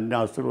కాకినాడలో అన్ని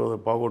ఆస్తులు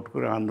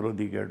పోగొట్టుకుని అందరూ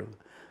దిగాడు.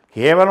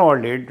 కేవలం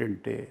వాళ్ళు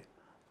ఏంటంటే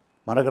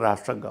మనకు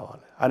రాష్ట్రం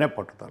కావాలి అనే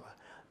పట్టుదల.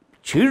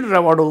 చీడురా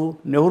వాడు,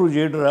 నెహ్రూ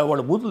చీడురా,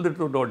 వాడు బూతులు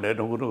తిట్టుకుంటాడు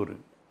నెహ్రూ.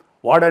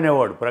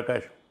 వాడనేవాడు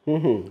ప్రకాశం,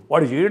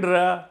 వాడు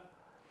చీడురా,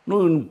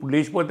 నువ్వు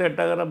లేచిపోతే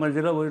ఎట్టాగరా,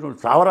 మధ్యలో పోయి నువ్వు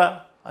చావరా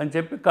అని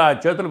చెప్పి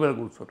చేతుల మీద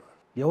కూర్చున్నారు.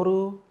 ఎవరు?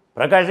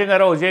 ప్రకాశం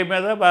గారు ఒక చేయి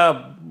మీద,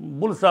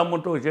 బుల్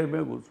సామ్ముతో ఒక చేయి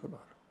మీద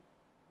కూర్చున్నారు.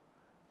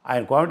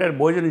 ఆయన కోమటాన్ని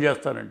భోజనం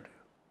చేస్తానంటే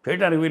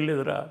చేయడానికి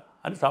వీల్లేదురా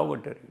అని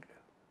సాగుకొట్టారు.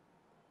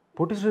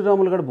 పొట్టి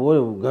శ్రీరాములు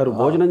గారు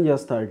భోజనం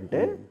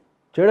చేస్తాడంటే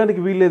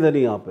చేయడానికి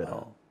వీల్లేదని ఆపారు.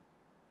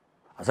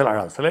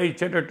 అసలే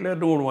ఇచ్చేటట్లే,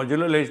 నువ్వు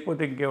మధ్యలో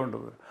లేచిపోతే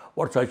ఇంకేముంటుంది.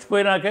 వాడు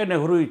చచ్చిపోయినాకే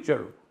నెహ్రూ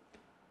ఇచ్చాడు.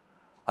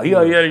 అయ్యో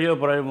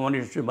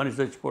మనిషి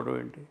చచ్చిపోవడం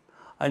ఏంటి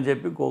అని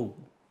చెప్పి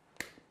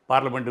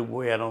పార్లమెంట్కి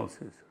పోయి అనౌన్స్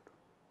చేశాడు.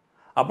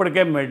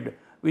 అప్పటికే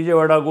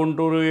విజయవాడ,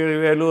 గుంటూరు,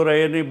 వేలూరు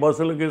అవన్నీ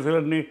బస్సులు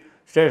గీసులన్నీ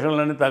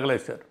స్టేషన్లన్నీ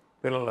తగలేశారు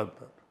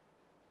పిల్లలంతా.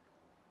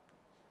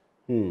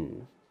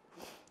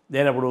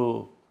 నేను అప్పుడు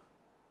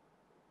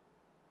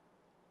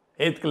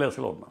 8th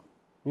క్లాస్లో ఉన్నాను.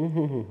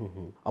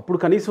 అప్పుడు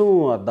కనీసం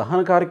దహన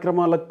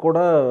కార్యక్రమాలకు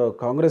కూడా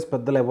కాంగ్రెస్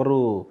పెద్దలు ఎవరు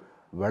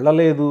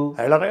వెళ్ళలేదు.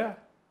 వెళ్ళరా?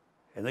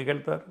 ఎందుకు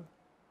వెళ్తారు?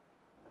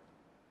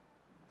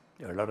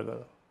 వెళ్ళరు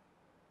కదా,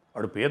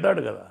 వాడు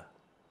పేదాడు కదా,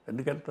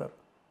 ఎందుకు వెళ్తారు?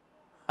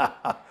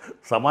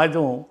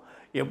 సమాజం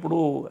ఎప్పుడు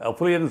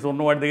అఫ్లుయెన్స్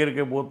ఉన్నవాడి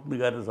దగ్గరికే పోతుంది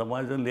కానీ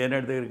సమాజం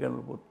లేనాడి దగ్గరికి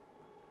ఎందుకు పోతుంది?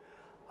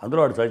 అందులో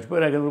వాడు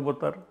చచ్చిపోయినాక ఎందుకు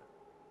పోతారు?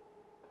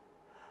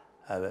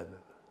 అదే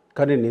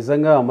కానీ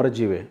నిజంగా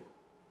అమరజీవే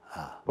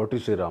పొట్టి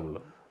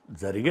శ్రీరాములు.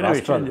 జరిగిన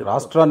విషయం,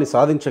 రాష్ట్రాన్ని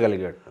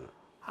సాధించగలిగాడు.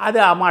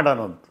 అదే ఆ మాట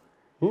అనొద్దు.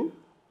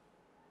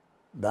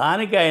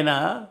 దానికి ఆయన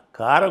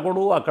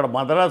కారకుడు అక్కడ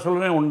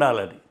మద్రాసులోనే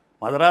ఉండాలని,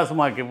 మద్రాసు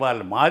మాకు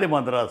ఇవ్వాలి, మాది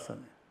మద్రాసు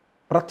అని.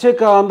 ప్రత్యేక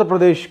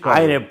ఆంధ్రప్రదేశ్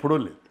ఆయన ఎప్పుడూ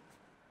లేదు.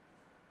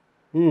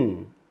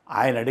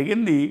 ఆయన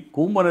అడిగింది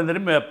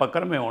కుమ్మనేదని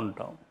పక్కన మేము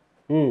ఉంటాం.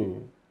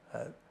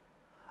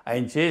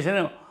 ఆయన చేసిన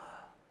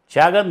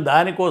త్యాగం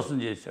దానికోసం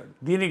చేశాడు.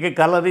 దీనికి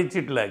కలరిచ్చి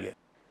ఇట్లాగే.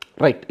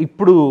 రైట్.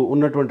 ఇప్పుడు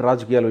ఉన్నటువంటి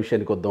రాజకీయాల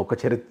విషయానికి వద్దాం. ఒక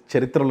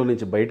చరిత్రలో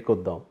నుంచి బయటకు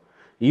వద్దాం.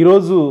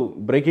 ఈరోజు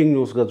బ్రేకింగ్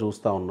న్యూస్గా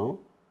చూస్తూ ఉన్నాం.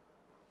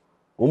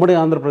 ఉమ్మడి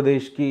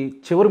ఆంధ్రప్రదేశ్కి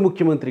చివరి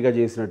ముఖ్యమంత్రిగా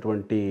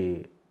చేసినటువంటి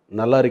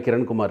నల్లారి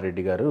కిరణ్ కుమార్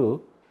రెడ్డి గారు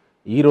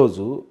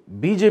ఈరోజు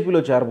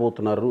బీజేపీలో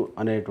చేరబోతున్నారు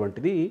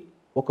అనేటువంటిది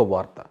ఒక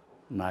వార్త.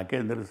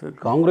 నాకేం తెలుసు.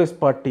 కాంగ్రెస్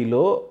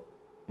పార్టీలో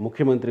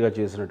ముఖ్యమంత్రిగా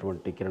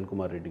చేసినటువంటి కిరణ్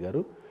కుమార్ రెడ్డి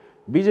గారు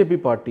బీజేపీ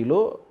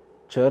పార్టీలో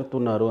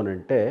చేరుతున్నారు అని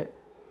అంటే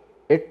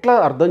ఎట్లా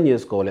అర్థం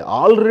చేసుకోవాలి?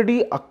 ఆల్రెడీ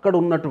అక్కడ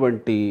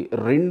ఉన్నటువంటి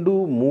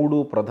 2-3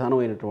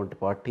 ప్రధానమైనటువంటి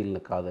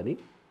పార్టీలను కాదని,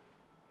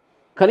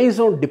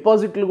 కనీసం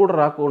డిపాజిట్లు కూడా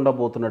రాకుండా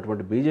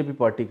పోతున్నటువంటి బీజేపీ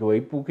పార్టీకి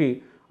వైపుకి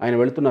ఆయన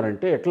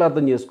వెళుతున్నారంటే ఎట్లా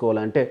అర్థం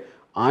చేసుకోవాలి? అంటే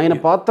ఆయన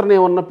పాత్రను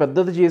ఏమన్నా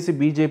పెద్దది చేసి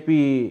బీజేపీ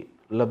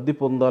లబ్ధి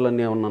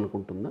పొందాలని ఏమన్నా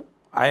అనుకుంటుందా?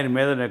 ఆయన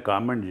మీద నేను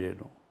కామెంట్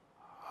చేయను,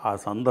 ఆ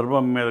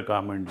సందర్భం మీద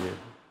కామెంట్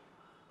చేయను.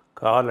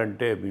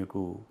 కావాలంటే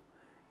మీకు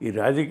ఈ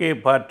రాజకీయ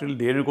పార్టీలు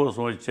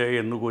దేనికోసం వచ్చాయి,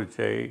 ఎందుకు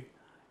వచ్చాయి,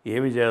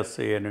 ఏమి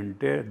చేస్తాయి అని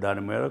అంటే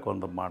దాని మీద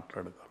కొంత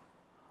మాట్లాడగలరు.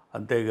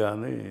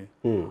 అంతేగాని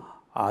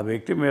ఆ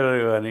వ్యక్తి మీద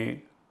కానీ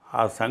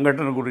ఆ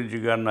సంఘటన గురించి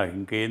కానీ నాకు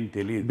ఇంకేం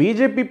తెలియదు.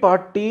 బీజేపీ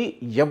పార్టీ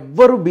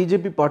ఎవ్వరు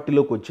బీజేపీ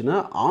పార్టీలోకి వచ్చినా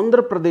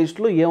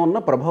ఆంధ్రప్రదేశ్లో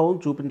ఏమన్నా ప్రభావం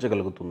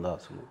చూపించగలుగుతుందా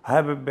అసలు?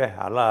 అబ్బే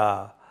అలా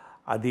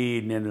అది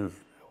నేను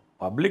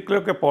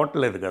పబ్లిక్లోకే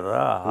పోవట్లేదు కదా,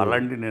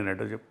 అలాంటి నేను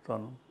ఎట్లా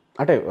చెప్తాను?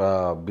 అంటే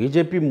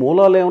బీజేపీ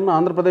మూలాలు ఏమన్నా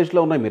ఆంధ్రప్రదేశ్లో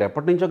ఉన్నాయి. మీరు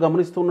ఎప్పటి నుంచో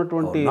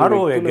గమనిస్తున్నటువంటి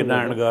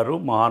యజ్ఞనారాయణ గారు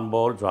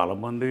మహానుభావులు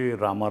చాలామంది,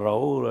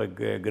 రామారావు,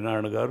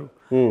 యజ్ఞనారాయణ గారు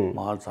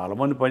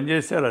చాలామంది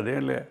పనిచేశారు.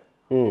 అదేంలే,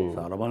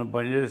 చాలామంది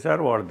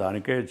పనిచేశారు. వాళ్ళు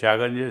దానికే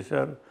త్యాగం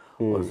చేశారు.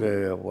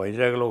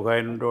 వైజాగ్లో ఒక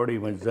ఆయన ఉండేవాడు, ఈ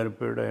మధ్య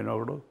చనిపోయాడు ఆయన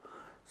ఒకడు.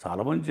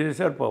 చాలామంది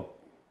చేశారు పాపం.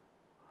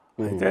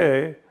 అయితే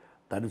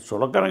దాన్ని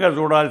చులకనగా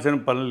చూడాల్సిన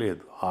పని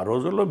లేదు. ఆ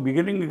రోజుల్లో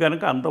బిగినింగ్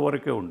కనుక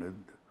అంతవరకే ఉండేది.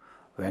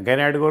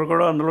 వెంకయ్యనాయుడు గారు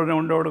కూడా అందులోనే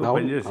ఉండేవాడు,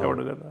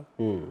 పనిచేసేవాడు కదా,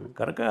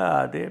 కనుక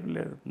అదేం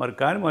లేదు.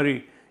 మరి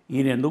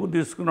ఈయన ఎందుకు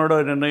తీసుకున్నాడో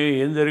నిర్ణయం,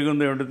 ఏం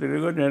జరిగిందో ఏమిటో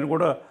తెలియదు. నేను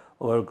కూడా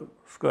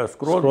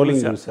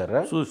స్క్రోలింగ్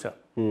చూశాను,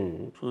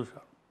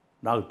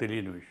 నాకు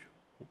తెలియని విషయం.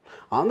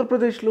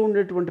 ఆంధ్రప్రదేశ్లో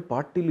ఉండేటువంటి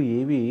పార్టీలు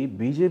ఏవి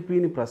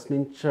బీజేపీని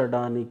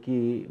ప్రశ్నించడానికి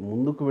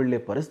ముందుకు వెళ్ళే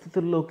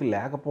పరిస్థితుల్లోకి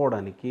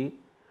లేకపోవడానికి,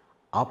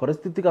 ఆ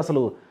పరిస్థితికి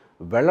అసలు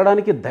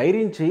వెళ్ళడానికి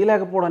ధైర్యం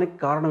చేయలేకపోవడానికి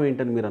కారణం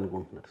ఏంటని మీరు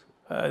అనుకుంటున్నారు?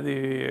 అది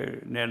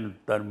నేను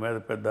దాని మీద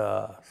పెద్ద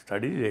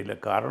స్టడీ చేయలే.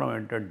 కారణం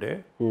ఏంటంటే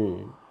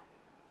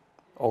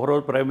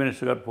ఒకరోజు ప్రైమ్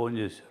మినిస్టర్ గారు ఫోన్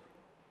చేసి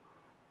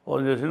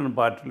నేను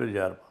పార్టీలో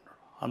చేరమన్నాడు.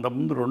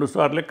 అంతకుముందు 2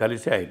 సార్లే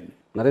కలిసి ఆయన్ని,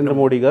 నరేంద్ర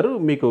మోడీ గారు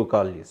మీకు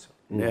కాల్ చేశారు,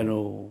 నేను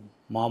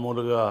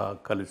మామూలుగా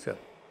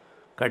కలిశాను.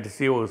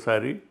 కలిసి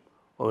ఒకసారి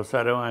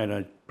ఆయన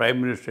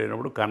ప్రైమ్ మినిస్టర్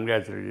అయినప్పుడు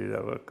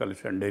కంగ్రాచులేట్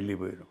కలిశాను, ఢిల్లీ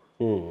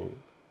పోయినప్పుడు.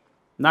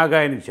 నాకు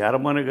ఆయన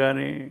చేరమని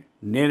కానీ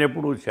నేను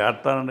ఎప్పుడు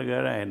చేరతానని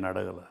కానీ ఆయన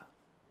అడగల.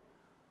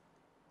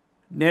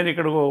 నేను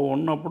ఇక్కడ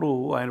ఉన్నప్పుడు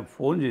ఆయన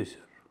ఫోన్ చేసి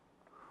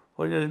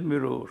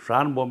మీరు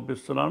షాన్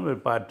పంపిస్తున్నాను, మీరు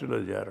పార్టీలో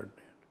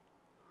చేరండి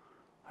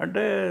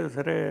అంటే,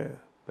 సరే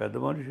పెద్ద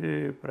మనిషి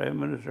ప్రైమ్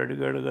మినిస్టర్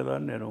అడిగాడు కదా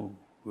అని నేను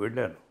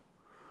వెళ్ళాను.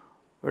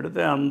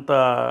 పెడితే అంత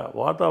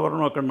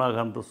వాతావరణం అక్కడ నాకు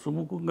అంత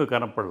సుముఖంగా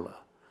కనపడలా.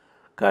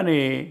 కానీ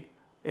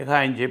ఇక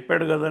ఆయన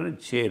చెప్పాడు కదా అని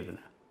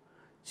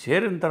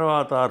చేరిన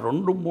తర్వాత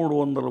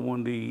 200-300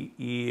 మంది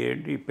ఈ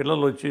ఏంటి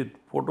పిల్లలు వచ్చి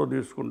ఫోటో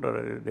తీసుకుంటారు,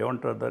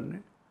 ఏమంటారు దాన్ని,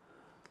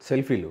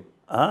 సెల్ఫీలు.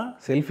 ఆ?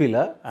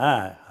 సెల్ఫీలా?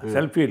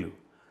 సెల్ఫీలు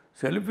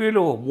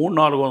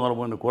 300-400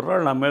 మంది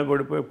కుర్రాళ్ళు నా మీద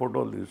పడిపోయి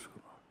ఫోటోలు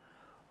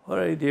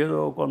తీసుకున్నారు. ఇది ఏదో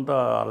కొంత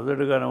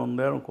అలజడిగానే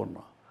ఉంది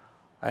అనుకున్నా.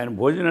 ఆయన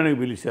భోజనానికి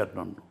పిలిచారు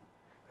నన్ను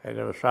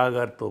ఇక్కడ షా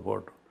గారితో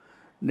పాటు.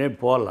 నేను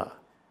పోలా,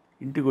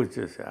 ఇంటికి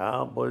వచ్చేసి ఆ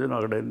భోజనం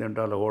అక్కడ ఏం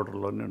తింటాలో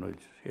హోటల్లో నేను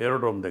వచ్చేసి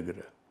ఏరోడ్రోమ్ దగ్గర.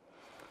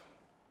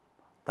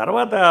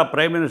 తర్వాత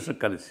ప్రైమ్ మినిస్టర్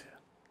కలిసి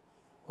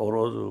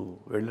ఒకరోజు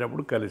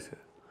వెళ్ళినప్పుడు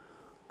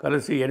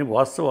కలిసి అని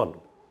వాస్తవాలు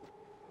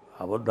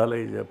అబద్ధాలు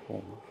అవి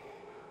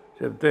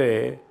చెప్తే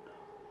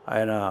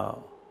ఆయన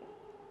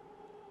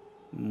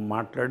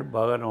మాట్లాడి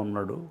బాగానే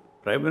ఉన్నాడు.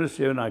 ప్రైమ్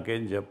మినిస్టర్ ఏమి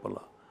నాకేం చెప్పాల,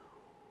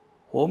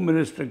 హోమ్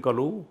మినిస్టర్ని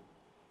కలువు,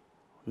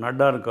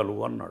 నడ్డాను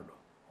కలువు అన్నాడు.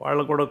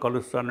 వాళ్ళు కూడా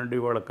కలుస్తానండి,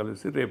 వాళ్ళు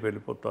కలిసి రేపు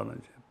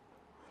వెళ్ళిపోతానని చెప్పి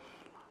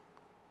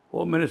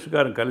హోమ్ మినిస్టర్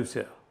గారిని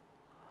కలిసా.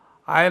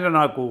 ఆయన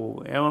నాకు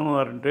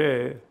ఏమన్నారంటే,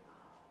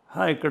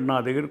 ఇక్కడ నా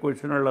దగ్గరికి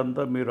వచ్చిన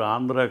వాళ్ళంతా మీరు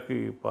ఆంధ్రాకి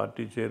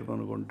పార్టీ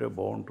చైర్మన్ కొంటే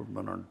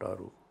బాగుంటుందని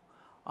అన్నారు.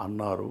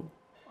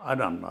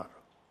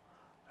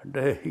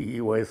 అంటే ఈ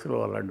వయసులో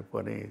అలాంటి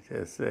పని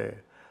చేస్తే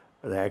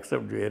అది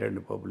యాక్సెప్ట్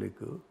చేయరండి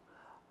పబ్లిక్.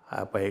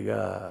 పైగా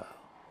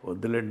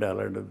వద్దులేండి,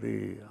 అలాంటిది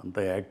అంత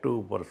యాక్టివ్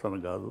పర్సన్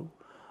కాదు,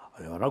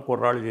 అది ఏమైనా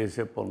కుర్రాళ్ళు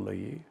చేసే పనులు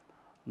అయ్యి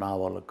నా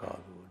వల్ల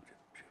కాదు అని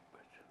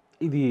చెప్పచ్చు.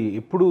 ఇది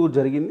ఎప్పుడు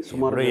జరిగింది?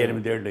 సుమారు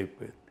 8 ఏళ్ళు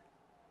అయిపోయింది.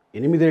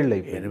 8 ఏళ్ళు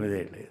అయిపోయింది. 8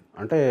 ఏళ్ళు అయింది.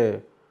 అంటే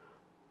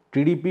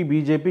టీడీపీ,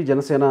 బీజేపీ,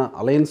 జనసేన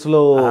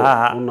అలయన్స్లో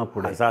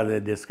ఉన్నప్పుడు అది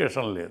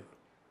డిస్కషన్ లేదు.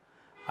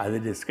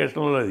 8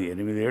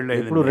 ఏళ్ళు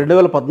అయింది. ఇప్పుడు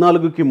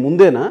 2014కి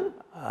ముందేనా?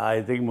 ఐ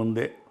థింక్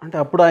ముందే. అంటే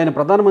అప్పుడు ఆయన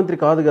ప్రధానమంత్రి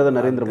కాదు కదా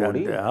నరేంద్ర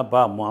మోడీ?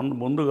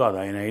 ముందు కాదు,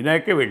 ఆయన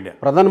అయినాకే వెళ్ళారు.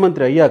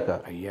 ప్రధానమంత్రి అయ్యాక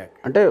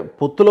అంటే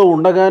పొత్తులో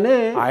ఉండగానే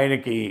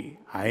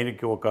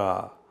ఆయనకి ఒక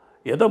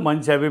ఏదో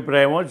మంచి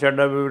అభిప్రాయమో చెడ్డ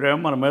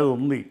అభిప్రాయం మన మీద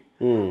ఉంది.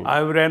 ఆ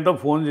అభిప్రాయంతో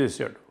ఫోన్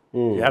చేశాడు,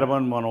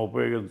 జర్మన్ మనం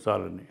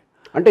ఉపయోగించాలని.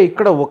 అంటే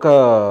ఇక్కడ ఒక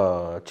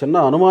చిన్న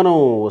అనుమానం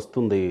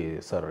వస్తుంది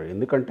సార్,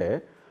 ఎందుకంటే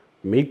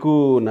మీకు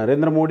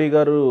నరేంద్ర మోడీ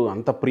గారు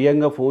అంత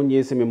ప్రియంగా ఫోన్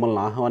చేసి మిమ్మల్ని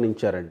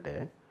ఆహ్వానించారంటే,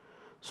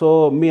 సో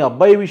మీ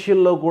అబ్బాయి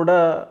విషయంలో కూడా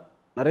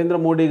నరేంద్ర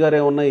మోడీ గారు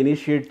ఏమన్నా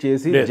ఇనిషియేట్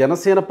చేసి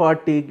జనసేన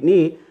పార్టీని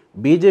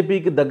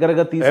బీజేపీకి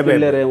దగ్గరగా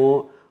తీసుకెళ్లారేమో,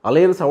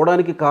 అలయన్స్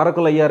అవడానికి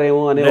కారకులు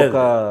అయ్యారేమో అనే ఒక.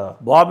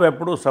 బాబు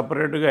ఎప్పుడు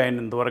సపరేట్గా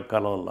ఆయన ఇంతవరకు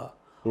కలవాల,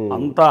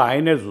 అంతా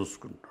ఆయనే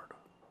చూసుకుంటాడు.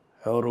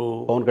 ఎవరు?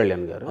 పవన్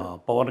కళ్యాణ్ గారు.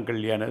 పవన్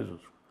కళ్యాణే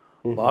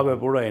చూసుకుంటాడు. బాబు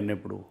ఎప్పుడు ఆయన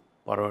ఎప్పుడు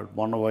పర్వాలేదు.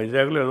 మొన్న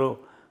వైజాగ్లో ఏదో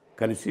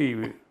కలిసి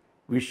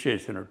విష్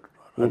చేసినట్టు,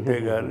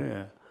 అంతేగాని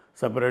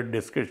సపరేట్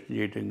డిస్కషన్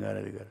చేయటం కానీ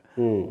అది కానీ.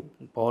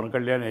 పవన్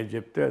కళ్యాణ్ ఏది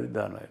చెప్తే అది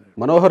దాని. ఆయన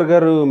మనోహర్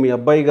గారు మీ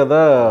అబ్బాయి కదా,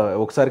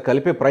 ఒకసారి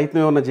కలిపే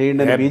ప్రయత్నం ఏమన్నా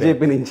చేయండి అని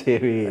బీజేపీ నుంచి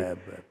ఏమి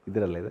ఇది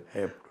రాలేదు.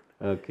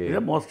 ఓకే,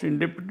 ఇదే మోస్ట్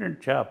ఇండిపెండెంట్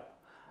చాప్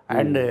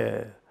అండ్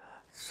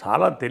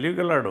చాలా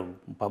తెలియగలాడు.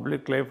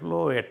 పబ్లిక్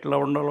లైఫ్లో ఎట్లా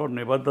ఉండాలో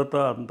నిబద్ధత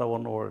అంతా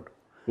ఉన్నవాడు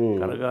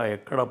కనుక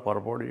ఎక్కడ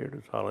పొరపాటు చేయడు.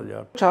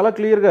 చాలా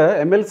క్లియర్గా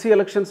ఎమ్మెల్సీ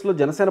ఎలక్షన్స్లో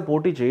జనసేన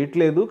పోటీ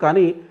చేయట్లేదు,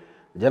 కానీ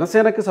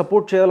జనసేనకి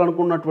సపోర్ట్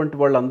చేయాలనుకున్నటువంటి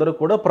వాళ్ళందరూ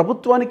కూడా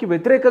ప్రభుత్వానికి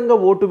వ్యతిరేకంగా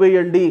ఓటు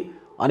వేయండి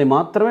అని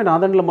మాత్రమే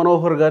నాదెండ్ల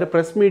మనోహర్ గారి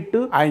ప్రెస్ మీట్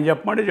ఆయన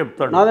చెప్పమంటే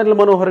చెప్తాడు, నాదెండ్ల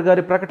మనోహర్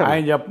గారి ప్రకటన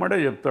ఆయన చెప్పమంటే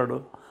చెప్తాడు,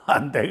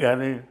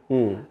 అంతేగాని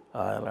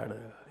అలాడు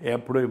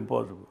ఎప్పుడు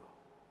ఇంపాసిబుల్.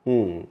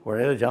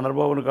 వాడేదో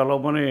చంద్రబాబుని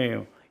కలవమని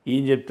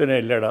ఈయన చెప్తేనే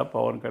వెళ్ళాడా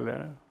పవన్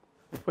కళ్యాణ్?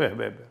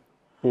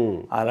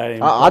 అలా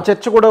ఆ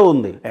చర్చ కూడా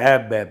ఉంది.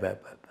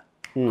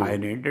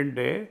 ఆయన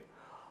ఏంటంటే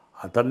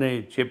అతన్ని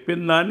చెప్పిన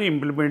దాన్ని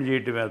ఇంప్లిమెంట్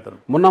చేయటమే అతను.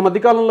 మొన్న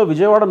మధ్యకాలంలో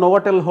విజయవాడ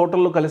నోవాటెల్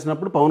హోటల్లో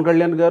కలిసినప్పుడు పవన్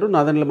కళ్యాణ్ గారు,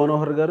 నాదెండ్ల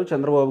మనోహర్ గారు,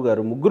 చంద్రబాబు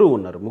గారు ముగ్గురు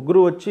ఉన్నారు.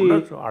 ముగ్గురు వచ్చి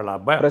వాళ్ళ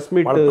అబ్బాయి ప్రెస్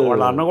మీట్,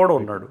 వాళ్ళ అన్న కూడా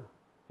ఉన్నాడు,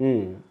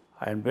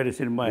 ఆయన పేరు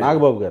సినిమా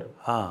నాగబాబు గారు,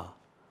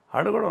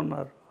 ఆడు కూడా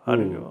ఉన్నారు.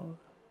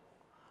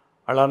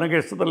 వాళ్ళ అన్నకి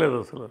ఇస్తలేదు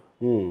అసలు.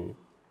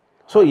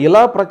 సో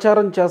ఇలా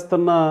ప్రచారం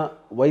చేస్తున్న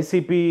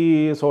వైసీపీ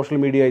సోషల్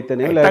మీడియా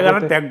అయితేనే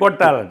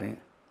తెగ్గొట్టాలని.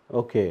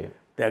 ఓకే,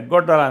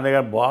 తెగ్గొట్టాలి.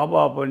 అందుకని బాబు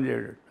ఆ పని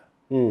చేయడు.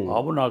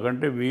 బాబు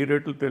నాకంటే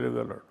వీరెట్లు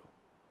తెలియగలడు,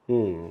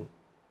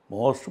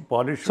 మోస్ట్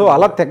పాలిష్డ్. సో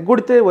అలా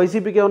తెగ్గొడితే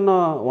వైసీపీకి ఏమన్నా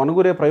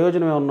వనగురే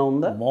ప్రయోజనం ఏమన్నా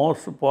ఉందా?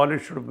 Most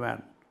polished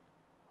man.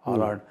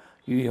 అలా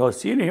you have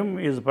seen him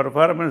is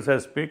performance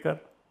as speaker.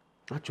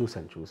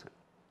 చూశాను.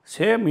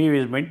 Same he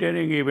is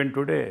maintaining even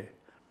today.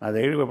 నా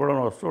దగ్గరికి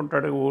ఎప్పుడైనా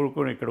వస్తుంటాడు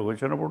ఊరుకొని ఇక్కడికి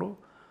వచ్చినప్పుడు.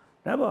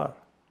 Never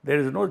there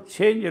is no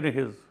change in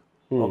his.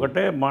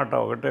 ఒకటే మాట.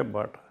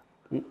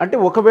 అంటే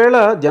ఒకవేళ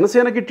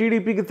జనసేనకి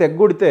టీడీపీకి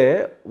తెగ్గొడితే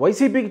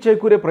వైసీపీకి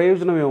చేకూరే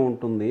ప్రయోజనం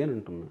ఏముంటుంది అని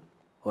అంటున్నా.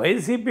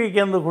 వైసీపీకి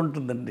ఎందుకు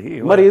ఉంటుందండి?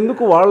 మరి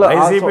ఎందుకు వాళ్ళ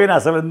వైసీపీని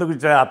అసలు ఎందుకు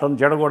అతను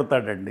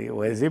చెడగొడతాడండి?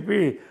 వైసీపీ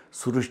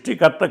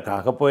సృష్టికర్త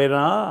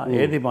కాకపోయినా,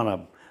 ఏది మన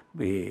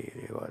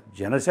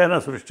జనసేన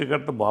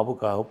సృష్టికర్త బాబు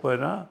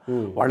కాకపోయినా,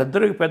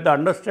 వాళ్ళిద్దరికి పెద్ద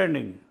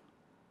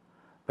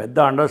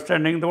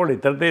అండర్స్టాండింగ్తో వాళ్ళు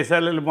ఇతర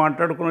దేశాలు వెళ్ళి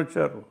మాట్లాడుకుని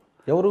వచ్చారు.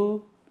 ఎవరు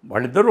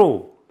వాళ్ళిద్దరూ?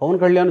 పవన్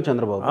కళ్యాణ్,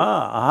 చంద్రబాబు.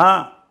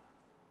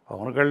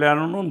 పవన్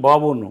కళ్యాణ్ను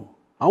బాబును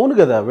అవును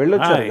కదా,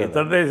 వెళ్ళొచ్చారు కదా.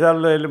 ఇతర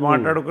దేశాల్లో వెళ్ళి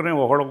మాట్లాడుకుని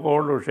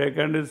ఒకళ్ళకొకళ్ళు షేక్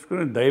హ్యాండ్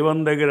తీసుకుని దైవం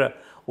దగ్గర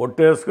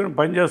ఒట్టేసుకుని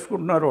పని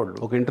చేసుకుంటున్నారు వాళ్ళు.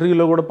 ఒక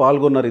ఇంటర్వ్యూలో కూడా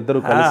పాల్గొన్నారు ఇద్దరు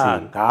కలిసి.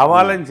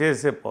 కావాలని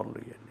చేసే పనులు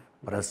ఇవన్నీ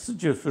ప్రెస్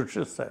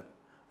సృష్టిస్తాను.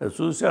 నేను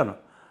చూశాను,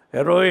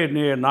 ఎరోయ్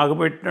నాకు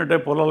పెట్టినట్టే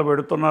పొలాలు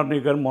పెడుతున్నారు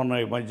నీకని మొన్న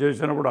ఈ మధ్య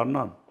చేసినప్పుడు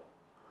అన్నాను.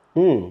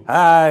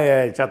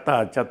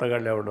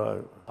 చెత్తగాళ్ళు ఎవడో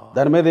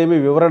దాని మీద ఏమి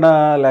వివరణ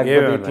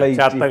లేకపోతే ఇట్లా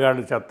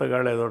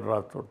చెత్తగాళ్ళు ఏదో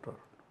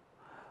రాస్తుంటారు.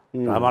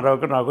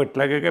 రామారావుకి నాకు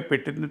ఇట్లాగే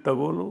పెట్టింది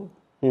తగులు.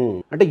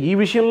 అంటే ఈ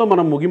విషయంలో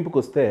మనం ముగింపుకు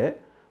వస్తే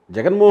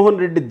జగన్మోహన్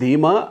రెడ్డి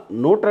ధీమా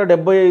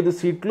 175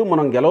 సీట్లు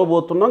మనం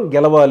గెలవబోతున్నాం,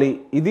 గెలవాలి.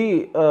 ఇది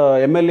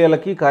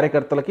ఎమ్మెల్యేలకి,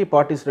 కార్యకర్తలకి,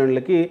 పార్టీ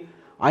శ్రేణులకి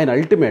ఆయన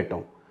అల్టిమేటం.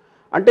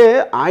 అంటే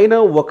ఆయన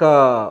ఒక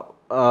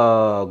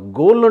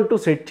గోల్ అంటూ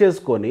సెట్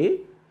చేసుకొని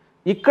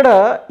ఇక్కడ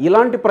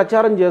ఇలాంటి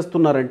ప్రచారం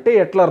చేస్తున్నారంటే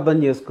ఎట్లా అర్థం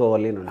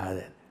చేసుకోవాలి?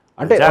 అదే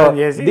అంటే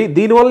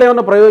దీనివల్ల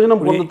ఏమైనా ప్రయోజనం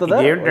పొందుతుందా?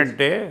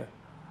 ఏమిటంటే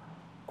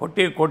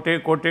కొట్టి కొట్టి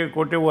కొట్టి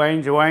కొట్టి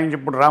వాయించి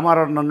ఇప్పుడు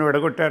రామారావు నన్ను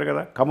విడగొట్టారు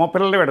కదా,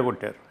 కమ్మపిల్లలు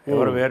విడగొట్టారు.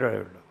 ఎవరు వేరే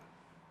వాళ్ళు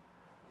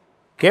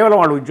కేవలం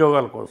వాళ్ళ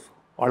ఉద్యోగాల కోసం,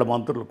 వాళ్ళ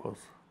మంత్రుల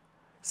కోసం.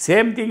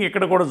 సేమ్ థింగ్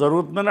ఇక్కడ కూడా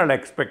జరుగుతుందని వాళ్ళ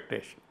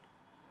ఎక్స్పెక్టేషన్.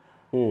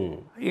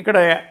 ఇక్కడ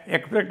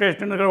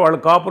ఎక్స్పెక్టేషన్ వాళ్ళు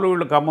కాపులు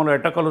వీళ్ళు కమ్మలు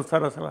ఎట్ట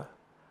కలుస్తారు? అసలు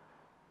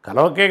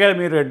కలవకే కదా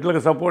మీరు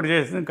ఎడ్లకు సపోర్ట్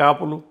చేసింది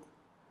కాపులు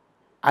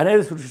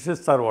అనేది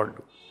సృష్టిస్తారు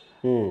వాళ్ళు.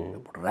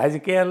 ఇప్పుడు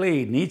రాజకీయాల్లో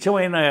ఈ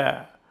నీచమైన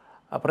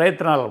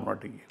ప్రయత్నాలు అన్నమాట.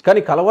 కానీ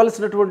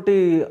కలవాల్సినటువంటి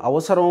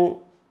అవసరం,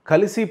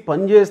 కలిసి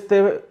పనిచేస్తే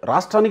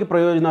రాష్ట్రానికి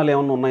ప్రయోజనాలు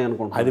ఏమైనా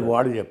ఉన్నాయనుకుంటున్నారు? అది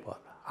వాళ్ళు చెప్పాలి.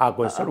 ఆ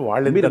క్వశ్చన్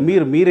వాళ్ళు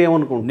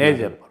మీరేమనుకుంటున్నారు? నేను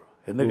చెప్పారు.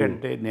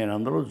 ఎందుకంటే నేను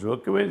అందరూ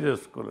జోక్యమే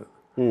చేసుకోలేదు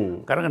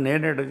కనుక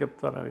నేనేటో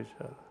చెప్తాను ఆ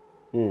విషయాలు.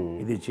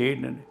 ఇది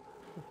చేయండి అని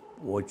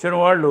వచ్చిన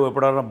వాళ్ళు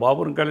ఎప్పుడన్నా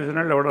బాబుని కలిసిన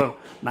వాళ్ళు ఎవడన్నా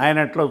నాయన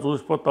ఎట్లా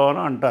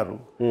చూసిపోతామని అంటారు.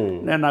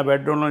 నేను నా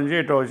బెడ్రూమ్ నుంచి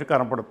ఇటు వచ్చి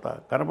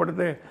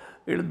కనపడితే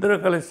వీళ్ళిద్దరూ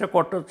కలిస్తే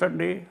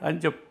కొట్టొచ్చండి అని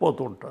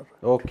చెప్పిపోతూ ఉంటారు.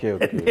 ఓకే,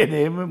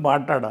 నేనేమి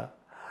మాట్లాడా.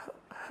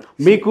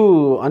 మీకు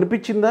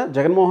అనిపించిందా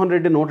జగన్మోహన్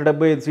రెడ్డి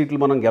 175 సీట్లు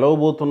మనం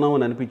గెలవబోతున్నాం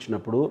అని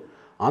అనిపించినప్పుడు,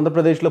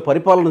 ఆంధ్రప్రదేశ్లో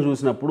పరిపాలన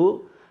చూసినప్పుడు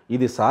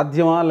ఇది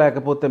సాధ్యమా,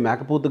 లేకపోతే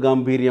మేకపోతు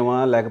గాంభీర్యమా,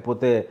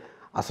 లేకపోతే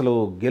అసలు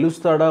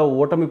గెలుస్తాడా,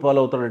 ఓటమి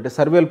పాలవుతాడంటే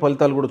సర్వేల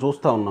ఫలితాలు కూడా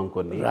చూస్తూ ఉన్నాం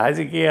కొన్ని.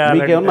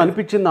 రాజకీయాలు ఏమన్నా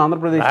అనిపించింది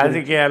ఆంధ్రప్రదేశ్?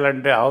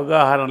 రాజకీయాలంటే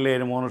అవగాహన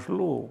లేని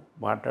మనుషులు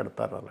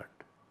మాట్లాడతారు.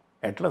 అలాంటి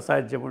ఎట్లా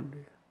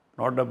సాధ్యమండి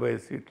 175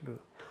 సీట్లు?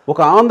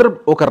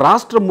 ఒక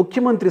రాష్ట్ర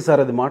ముఖ్యమంత్రి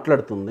సార్ అది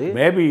మాట్లాడుతుంది.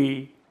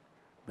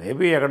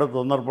 మేబీ ఎక్కడ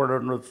తొందరపడి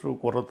ఉండొచ్చు,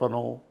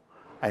 కుర్రతనం,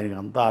 ఆయనకి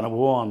అంత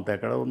అనుభవం అంత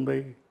ఎక్కడ ఉంది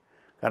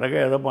కనుక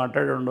ఏదో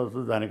మాట్లాడి ఉండొచ్చు.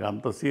 దానికి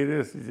అంత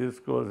సీరియస్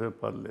చేసుకోవాల్సిన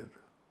పని లేదు.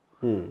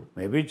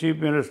 Maybe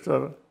chief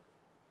minister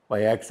by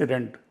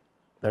accident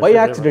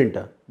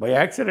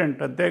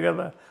అంతే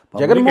కదా.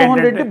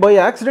 జగన్మోహన్ రెడ్డి బై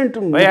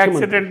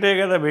యాక్సిడెంటే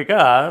కదా.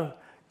 బికాజ్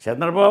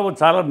చంద్రబాబు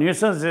చాలా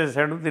న్యూసెన్స్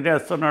చేశాడు,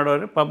 తినేస్తున్నాడు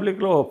అని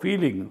పబ్లిక్లో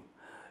ఫీలింగ్.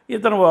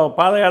 ఇతను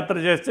పాదయాత్ర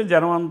చేస్తే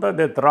జనం అంతా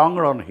they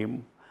థ్రాంగ్డ్ on him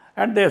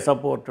and they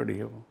supported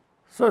him.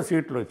 So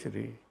సీట్లు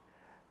వచ్చినాయి.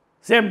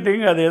 సేమ్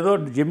థింగ్ అదేదో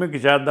జిమ్మికి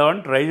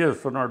చేద్దామని ట్రై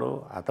చేస్తున్నాడు.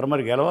 అతను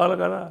మరి గెలవాలి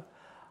కదా.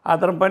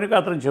 అతని పనికి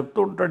అతను చెప్తూ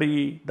ఉంటాడు.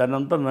 దాన్ని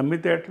అంతా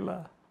నమ్మితే ఎట్లా?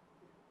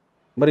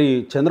 మరి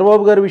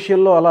చంద్రబాబు గారి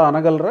విషయంలో అలా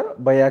అనగలరా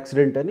బై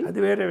యాక్సిడెంట్ అని? అది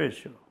వేరే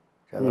విషయం.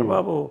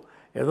 చంద్రబాబు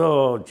ఏదో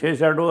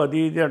చేశాడు అది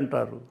ఇది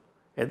అంటారు.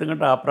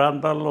 ఎందుకంటే ఆ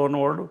ప్రాంతాల్లో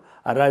ఉన్నవాడు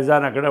ఆ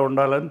రాజధాని అక్కడే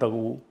ఉండాలని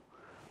తగువు,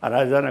 ఆ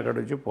రాజధాని అక్కడి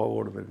నుంచి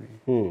పోకూడదని.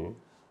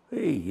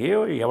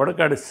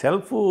 ఎవడికాడి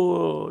సెల్ఫ్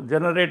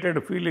జనరేటెడ్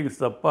ఫీలింగ్స్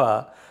తప్ప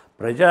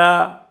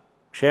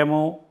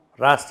ప్రజాక్షేమం,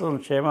 రాష్ట్రం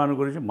క్షేమాన్ని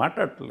గురించి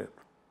మాట్లాడట్లేదు.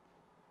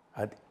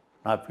 అది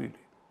నా ఫీలింగ్.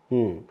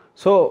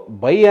 సో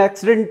బై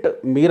యాక్సిడెంట్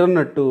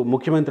మీరన్నట్టు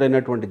ముఖ్యమంత్రి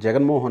అయినటువంటి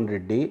జగన్మోహన్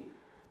రెడ్డి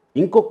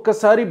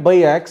ఇంకొకసారి బై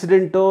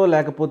యాక్సిడెంటో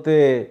లేకపోతే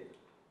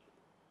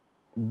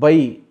బై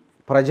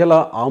ప్రజల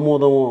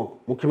ఆమోదమో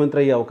ముఖ్యమంత్రి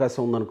అయ్యే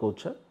అవకాశం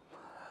ఉందనుకోవచ్చా?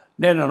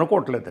 నేను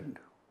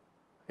అనుకోవట్లేదండి.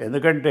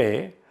 ఎందుకంటే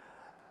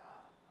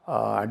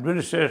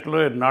అడ్మినిస్ట్రేషన్లో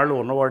ఎన్నాళ్ళు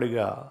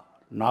ఉన్నవాడిగా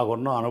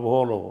నాకున్న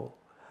అనుభవంలో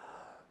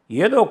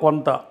ఏదో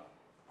కొంత,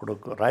 ఇప్పుడు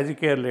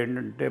రాజకీయాలు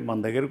ఏంటంటే మన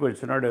దగ్గరికి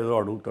వచ్చినాడు ఏదో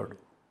అడుగుతాడు,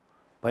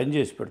 పని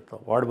చేసి పెడతాం,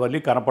 వాడు మళ్ళీ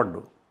కనపడ్డు.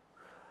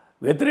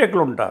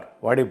 వ్యతిరేకులు ఉంటారు,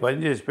 వాడికి పని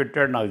చేసి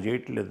పెట్టాడు నాకు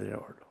చేయట్లేదు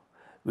అనేవాడు.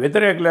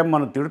 వ్యతిరేకులేం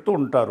మనం తిడుతూ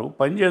ఉంటారు,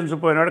 పని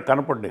చేసిపోయినాడు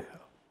కనపడ్డే.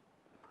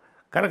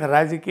 కనుక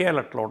రాజకీయాలు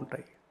అట్లా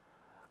ఉంటాయి.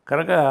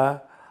 కనుక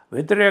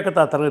వ్యతిరేకత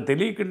అతనికి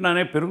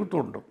తెలియకుండానే పెరుగుతూ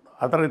ఉంటుంది.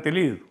 అతనికి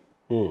తెలియదు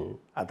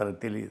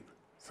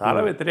చాలా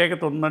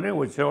వ్యతిరేకత ఉందని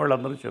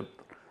వచ్చేవాళ్ళందరూ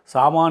చెప్తారు.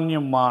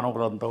 సామాన్యం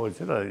మానవులంతా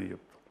వచ్చి అది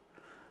చెప్తారు.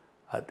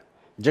 అది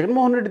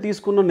జగన్మోహన్ రెడ్డి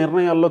తీసుకున్న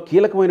నిర్ణయాల్లో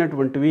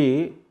కీలకమైనటువంటివి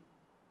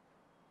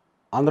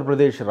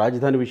ఆంధ్రప్రదేశ్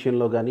రాజధాని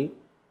విషయంలో కానీ,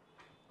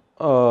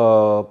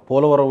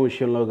 పోలవరం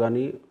విషయంలో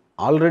కానీ,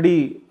 ఆల్రెడీ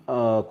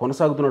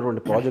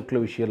కొనసాగుతున్నటువంటి ప్రాజెక్టుల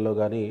విషయంలో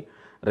కానీ,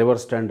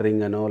 రివర్స్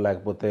టెండరింగ్ అనో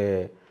లేకపోతే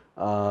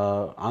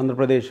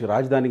ఆంధ్రప్రదేశ్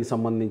రాజధానికి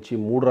సంబంధించి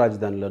 3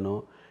 రాజధానులను,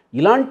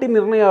 ఇలాంటి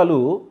నిర్ణయాలు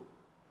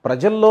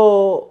ప్రజల్లో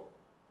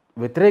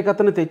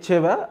వ్యతిరేకతను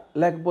తెచ్చేవా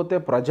లేకపోతే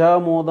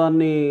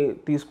ప్రజామోదాన్ని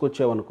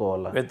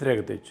తీసుకొచ్చేవనుకోవాలా?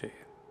 వ్యతిరేకతను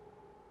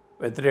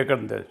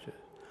తెచ్చాయి.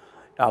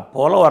 ఆ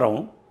పోలవరం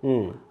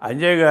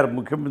అంజయ్ గారు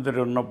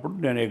ముఖ్యమంత్రి ఉన్నప్పుడు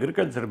నేను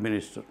అగ్రికల్చర్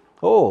మినిస్టర్.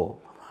 ఓ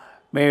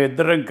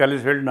మేమిద్దరం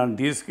కలిసి వెళ్ళి నన్ను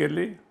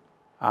తీసుకెళ్ళి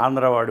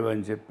ఆంధ్రవాడి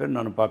అని చెప్పి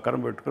నన్ను పక్కన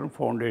పెట్టుకుని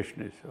ఫౌండేషన్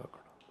వేసాం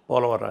అక్కడ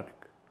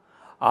పోలవరానికి.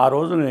 ఆ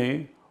రోజుని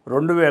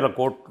 2000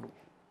 కోట్లు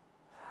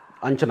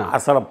అంచనా.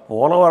 అసలు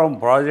పోలవరం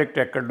ప్రాజెక్ట్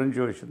ఎక్కడి నుంచి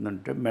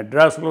వచ్చిందంటే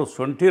మెడ్రాస్లో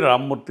సొంటి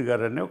రామ్మూర్తి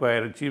గారు అని ఒక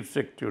ఆయన చీఫ్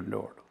సెక్రటరీ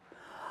ఉండేవాడు.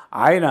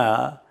 ఆయన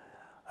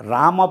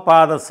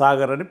రామపాద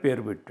సాగర్ అని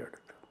పేరు పెట్టాడు.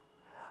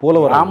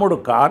 పోలవరం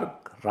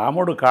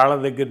రాముడు కాళ్ళ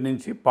దగ్గర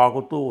నుంచి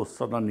పాకుతూ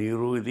వస్తున్న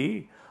నీరు ఇది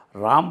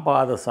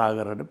రాంపాద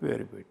సాగర్ అని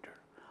పేరు పెట్టాడు.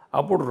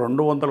 అప్పుడు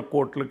 200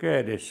 కోట్లకే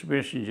ఆయన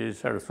ఎస్టిమేషన్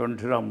చేశాడు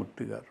సొంటి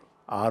రామ్మూర్తి గారు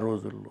ఆ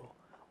రోజుల్లో.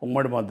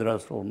 ఉమ్మడి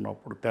మద్రాసులో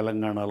ఉన్నప్పుడు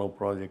తెలంగాణలో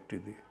ప్రాజెక్ట్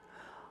ఇది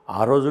ఆ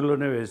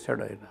రోజుల్లోనే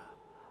వేశాడు ఆయన.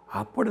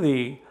 అప్పటిది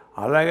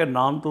అలాగే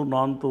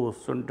నానుతూ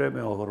వస్తుంటే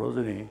మేము ఒక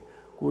రోజుని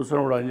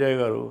కూర్చున్నప్పుడు అంజయ్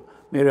గారు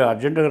మీరు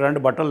అర్జెంటుగా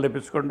రండి బట్టలు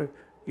తెప్పించుకోండి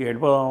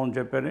వెళ్ళిపోదామని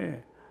చెప్పని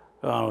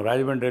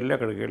రాజమండ్రి వెళ్ళి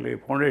అక్కడికి వెళ్ళి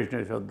ఫౌండేషన్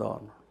వేసి వద్దాం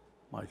అన్నాడు.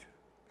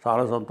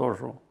 చాలా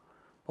సంతోషం,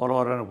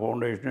 పోలవరానికి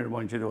ఫౌండేషన్ వేసి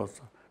మంచిది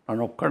వస్తా.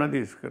 నన్ను ఒక్కడే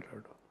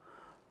తీసుకెళ్ళాడు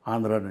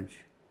ఆంధ్ర నుంచి.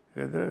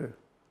 అయితే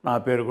నా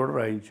పేరు కూడా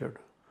రాయించాడు.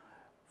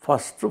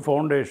 ఫస్ట్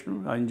ఫౌండేషన్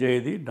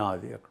అంజయ్యది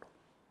నాది అక్కడ.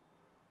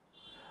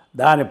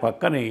 దాని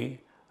పక్కని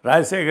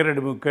రాజశేఖర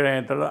రెడ్డి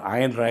ముఖ్యమైన తర్వాత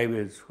ఆయన రాయి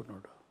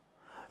వేసుకున్నాడు.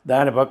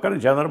 దాని పక్కన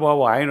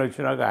చంద్రబాబు ఆయన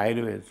వచ్చినాక ఆయన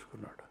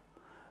వేసుకున్నాడు.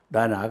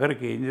 దాని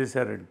ఆఖరికి ఏం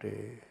చేశారంటే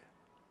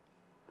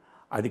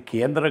అది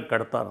కేంద్రం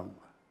కడతానన్న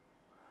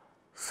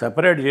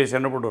సెపరేట్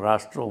చేసినప్పుడు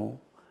రాష్ట్రం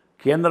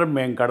కేంద్రం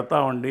మేము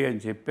కడతామండి అని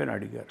చెప్పి అని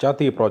అడిగారు.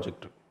 జాతీయ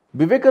ప్రాజెక్టు.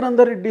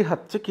 వివేకానంద రెడ్డి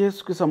హత్య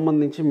కేసుకి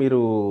సంబంధించి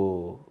మీరు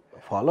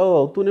ఫాలో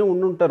అవుతూనే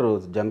ఉండుంటారు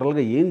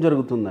జనరల్గా ఏం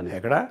జరుగుతుందని.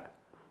 ఎక్కడ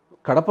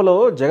కడపలో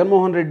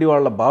జగన్మోహన్ రెడ్డి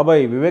వాళ్ళ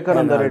బాబాయ్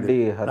వివేకానంద రెడ్డి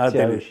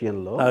హత్య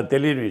విషయంలో నాకు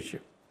తెలియని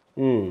విషయం.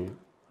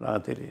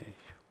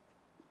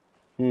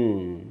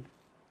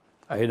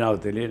 అవి నాకు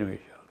తెలియని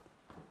విషయాలు.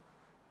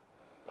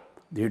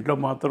 దీంట్లో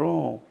మాత్రం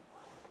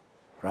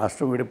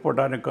రాష్ట్రం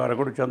విడిపోవడానికి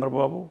కారకుడు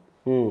చంద్రబాబు,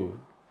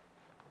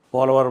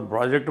 పోలవరం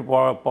ప్రాజెక్టు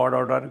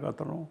పాడవడానికి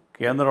అతను,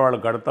 కేంద్రం వాళ్ళు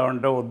కడతా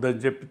ఉంటే వద్దని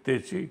చెప్పి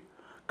తెచ్చి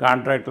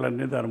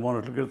కాంట్రాక్టులన్నీ దాని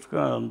మూలకి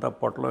తెచ్చుకొని అంతా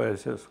పొట్టలో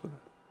వేసేసుకుని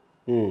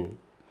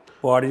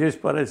వాడు చేసి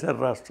పారేశారు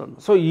రాష్ట్రాన్ని.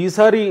 సో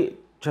ఈసారి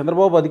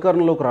చంద్రబాబు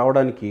అధికారంలోకి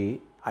రావడానికి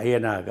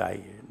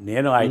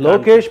నేను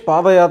లోకేష్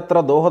పాదయాత్ర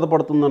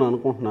దోహదపడుతుందని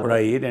అనుకుంటున్నాను.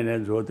 ఇప్పుడు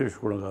నేనేం జ్యోతిష్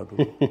కూడా కాదు.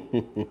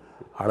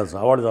 ఆడ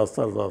సావాడు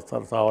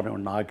చేస్తారు సావని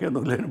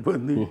నాకెందుకు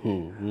లేనిపోయింది.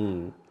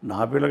 నా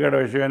పిల్లగాడి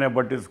విషయమే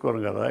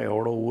పట్టించుకోను కదా,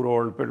 ఎవడో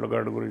ఊరోళ్ళ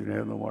పిల్లగాడి గురించి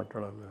నేను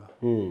మాట్లాడాలి.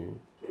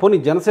 పోనీ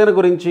జనసేన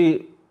గురించి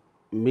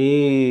మీ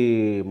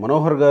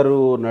మనోహర్ గారు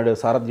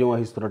సారథ్యం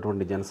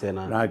వహిస్తున్నటువంటి జనసేన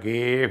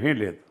నాకేమీ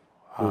లేదు.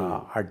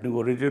 వాటిని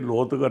గురించి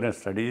లోతుగా నేను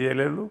స్టడీ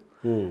చేయలేదు,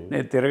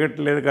 నేను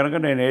తిరగట్లేదు కనుక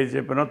నేను ఏది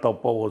చెప్పినా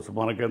తప్పు అవ్వచ్చు,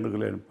 మనకెందుకు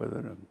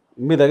లేనిపోయింది.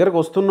 మీ దగ్గరకు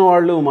వస్తున్న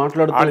వాళ్ళు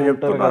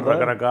చెప్తున్నారు,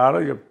 రకరకాలు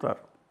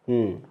చెప్తారు.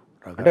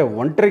 అంటే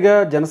ఒంటరిగా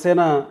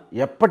జనసేన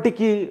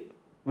ఎప్పటికీ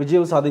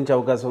విజయం సాధించే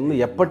అవకాశం ఉంది,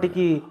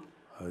 ఎప్పటికీ.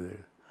 అదే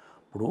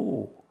ఇప్పుడు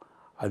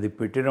అది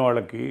పెట్టిన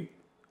వాళ్ళకి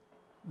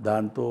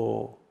దాంతో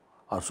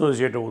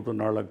అసోసియేట్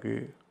అవుతున్న వాళ్ళకి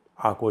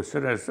ఆ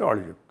క్వశ్చన్ వేస్తే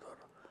వాళ్ళు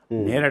చెప్తారు,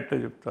 నేనెట్లా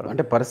చెప్తాను.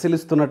 అంటే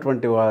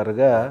పరిశీలిస్తున్నటువంటి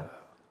వారుగా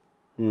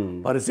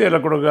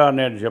పరిశీలకుడుగా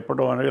నేను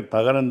చెప్పడం అనేది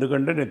తగను.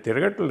 ఎందుకంటే నేను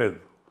తిరగట్లేదు,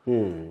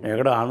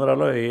 ఎక్కడ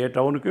ఆంధ్రాలో ఏ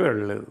టౌన్కి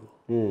వెళ్ళలేదు,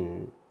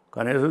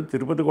 కనీసం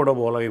తిరుపతి కూడా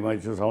పోలే ఈ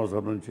మధ్య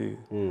సంవత్సరం నుంచి.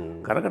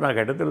 కనుక నాకు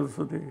ఎట్ట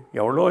తెలుస్తుంది,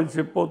 ఎవడో అని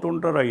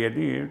చెప్పిపోతుంటారు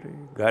అవన్నీ ఏంటి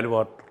గాలి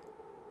వార్తలు.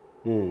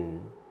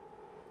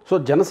 సో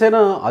జనసేన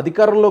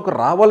అధికారంలోకి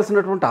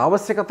రావాల్సినటువంటి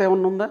ఆవశ్యకత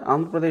ఏమన్నా ఉందా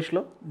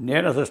ఆంధ్రప్రదేశ్లో?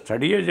 నేను అసలు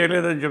స్టడీయే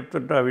చేయలేదని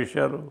చెప్తుంటే ఆ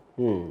విషయాలు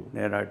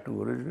నేను వాటి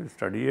గురించి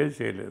స్టడీయే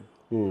చేయలేదు.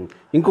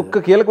 ఇంకొక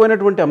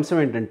కీలకమైనటువంటి అంశం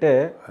ఏంటంటే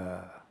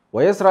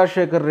YS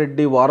Rajasekhara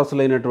Reddy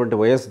వారసులైనటువంటి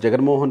YS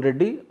Jaganmohan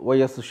Reddy,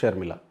 YS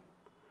Sharmila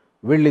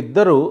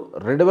వీళ్ళిద్దరూ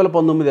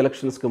 2019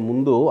 ఎలక్షన్స్కి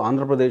ముందు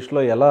ఆంధ్రప్రదేశ్లో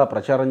ఎలా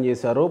ప్రచారం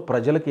చేశారో,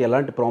 ప్రజలకి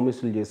ఎలాంటి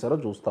ప్రామిసులు చేశారో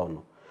చూస్తూ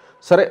ఉన్నాం.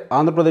 సరే,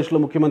 ఆంధ్రప్రదేశ్లో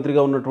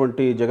ముఖ్యమంత్రిగా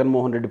ఉన్నటువంటి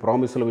జగన్మోహన్ రెడ్డి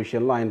ప్రామిసుల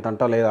విషయంలో ఆయన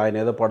తంటా లేదా, ఆయన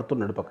ఏదో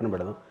పడుతున్నాడు పక్కన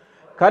పెడదాం.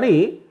 కానీ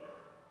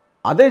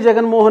అదే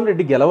జగన్మోహన్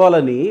రెడ్డి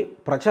గెలవాలని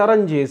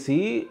ప్రచారం చేసి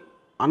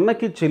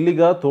అన్నకి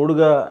చెల్లిగా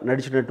తోడుగా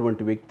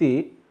నడిచినటువంటి వ్యక్తి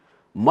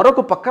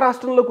మరొక పక్క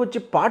రాష్ట్రంలోకి వచ్చి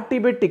పార్టీ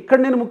పెట్టి ఇక్కడ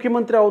నేను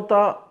ముఖ్యమంత్రి అవుతా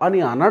అని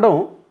అనడం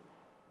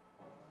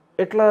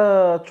ఎట్లా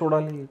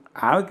చూడాలి?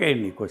 ఆమెకే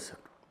ఈ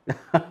క్వశ్చన్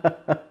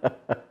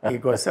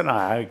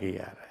ఆమెకి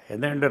ఇవ్వాలి.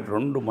 ఎందుకంటే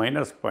 2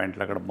 మైనస్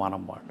పాయింట్లు అక్కడ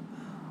మనం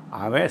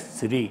ఆమె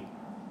స్త్రీ,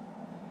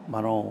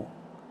 మనం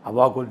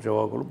అవాకులు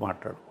చవాకులు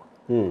మాట్లాడుకోండి.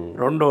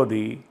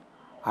 రెండవది,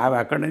 ఆమె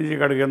అక్కడి నుంచి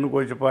ఇక్కడికి ఎందుకు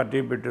వచ్చి పార్టీ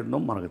పెట్టిందో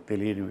మనకు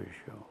తెలియని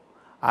విషయం.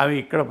 ఆమె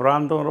ఇక్కడ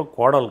ప్రాంతంలో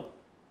కోడలు,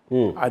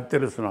 అది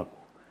తెలుసు నాకు.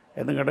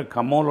 ఎందుకంటే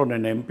ఖమ్మంలో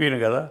నేను ఎంపీని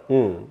కదా,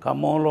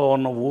 ఖమ్మంలో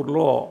ఉన్న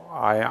ఊర్లో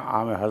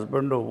ఆమె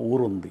హస్బెండ్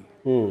ఊరుంది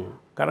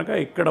కనుక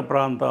ఇక్కడ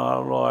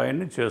ప్రాంతాల్లో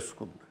ఆయన్ని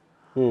చేసుకుంది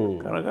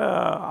కనుక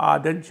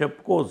అదని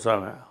చెప్పుకోవచ్చు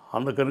ఆమె.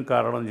 అందుకని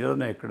కారణం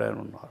చేత ఎక్కడైనా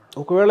ఉన్నారు.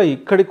 ఒకవేళ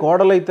ఇక్కడి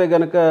కోడలైతే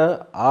కనుక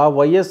ఆ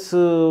వైఎస్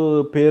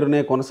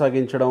పేరునే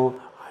కొనసాగించడం,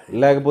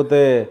 లేకపోతే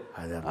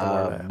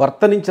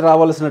భర్త నుంచి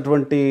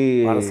రావాల్సినటువంటి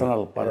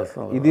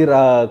పర్సనల్ ఇది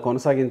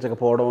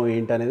కొనసాగించకపోవడం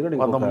ఏంటి అనేది కూడా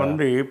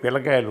కొంతమంది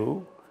పిల్లకాయలు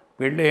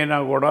పెళ్ళి అయినా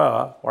కూడా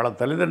వాళ్ళ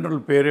తల్లిదండ్రుల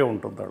పేరే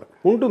ఉంటుంది వాళ్ళకి.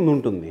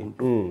 ఉంటుంది.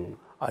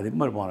 అది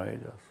మరి మనం ఏం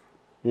చేస్తాం.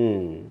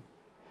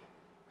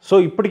 సో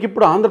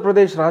ఇప్పటికిప్పుడు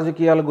ఆంధ్రప్రదేశ్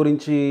రాజకీయాల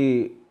గురించి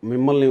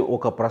మిమ్మల్ని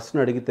ఒక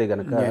ప్రశ్న అడిగితే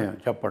కనుక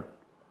చెప్పండి.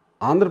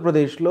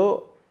 ఆంధ్రప్రదేశ్లో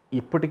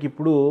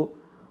ఇప్పటికిప్పుడు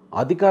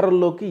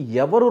అధికారంలోకి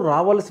ఎవరు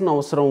రావాల్సిన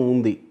అవసరం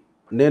ఉంది?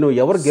 నేను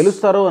ఎవరు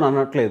గెలుస్తారో అని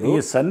అనట్లేదు. ఈ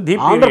సంధి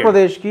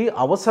ఆంధ్రప్రదేశ్కి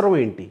అవసరం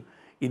ఏంటి?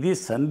 ఇది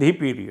సంధి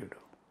పీరియడ్.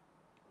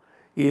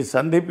 ఈ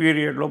సంధి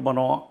పీరియడ్లో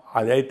మనం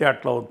అదైతే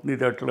అట్లా అవుతుంది,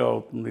 ఇది అట్లా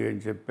అవుతుంది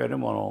అని చెప్పని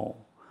మనం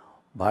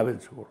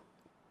భావించకూడదు.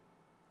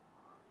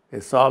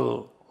 It's all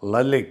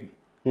లల్లింగ్.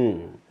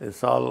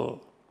 ఇట్స్ ఆల్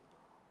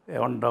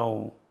ఏమంటాం,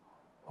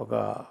 ఒక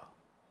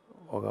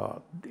ఒక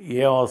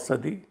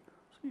ఏమొస్తుంది,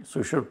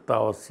 సుషుప్త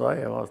అవస్థ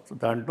ఏమొస్తుంది,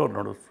 దాంట్లో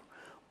నడుస్తుంది.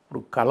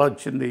 ఇప్పుడు కళ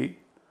వచ్చింది,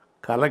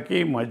 కళకి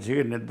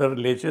మధ్య నిద్ర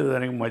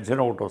లేచేదానికి మధ్యన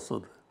ఒకటి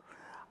వస్తుంది.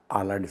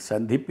 అలాంటి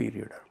సంధి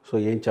పీరియడ్. సో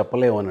ఏం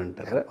చెప్పలేము అని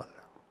అంటారు.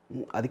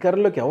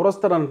 అధికారంలోకి ఎవరు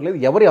వస్తారు అనట్లేదు,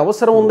 ఎవరి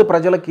అవసరం ఉంది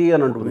ప్రజలకి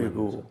అని అంటుంది.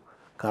 మీకు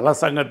కళ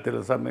సంగతి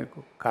తెలుసా? మీకు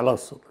కళ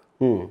వస్తుంది.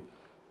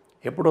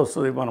 ఎప్పుడు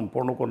వస్తుంది? మనం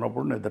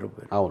పండుకున్నప్పుడు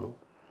నిద్రపోయి. అవును.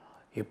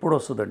 ఎప్పుడు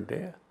వస్తుందంటే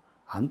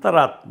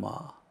అంతరాత్మ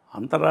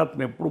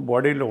ఎప్పుడు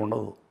బాడీలో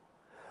ఉండదు.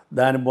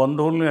 దాని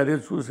బంధువుల్ని అదే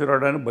చూసి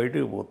రావడానికి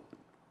బయటికి పోతుంది.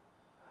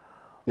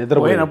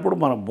 నిద్రపోయినప్పుడు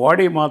మన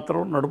బాడీ మాత్రం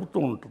నడుపుతూ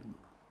ఉంటుంది,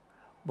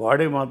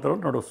 బాడీ మాత్రం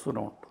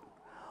నడుస్తూనే ఉంటుంది.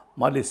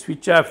 మళ్ళీ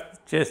స్విచ్ ఆఫ్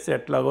చేస్తే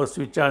ఎట్లాగో,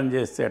 స్విచ్ ఆన్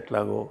చేస్తే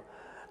ఎట్లాగో,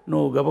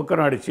 నువ్వు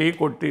గబక్కనాడు చేయి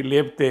కొట్టి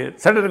లేపితే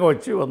సడన్గా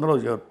వచ్చి అందులో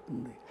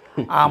చేరుతుంది.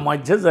 ఆ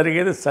మధ్య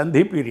జరిగేది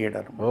సంధి పీరియడ్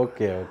అనమాట.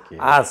 Okay okay.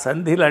 ఆ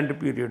సంధి లాంటి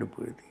పీరియడ్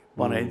పోయింది.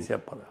 మనం ఏం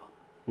చెప్పాలి?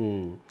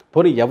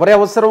 పోనీ ఎవరి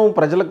అవసరం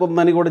ప్రజలకు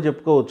ఉందని కూడా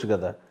చెప్పుకోవచ్చు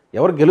కదా.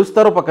 ఎవరు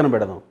గెలుస్తారో పక్కన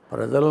పెడదాం.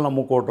 ప్రజలు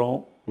నమ్ముకోవటం,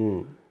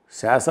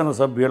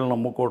 శాసనసభ్యులను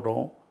నమ్ముకోవటం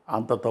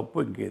అంత తప్పు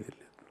ఇంకేది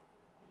లేదు.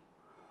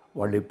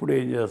 వాళ్ళు ఎప్పుడు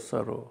ఏం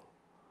చేస్తారు?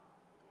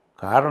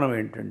 కారణం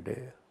ఏంటంటే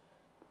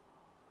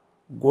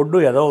గొడ్డు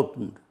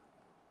ఎదవుతుంది,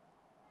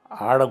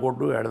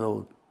 ఆడగొడ్డు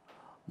ఎడదవుతుంది,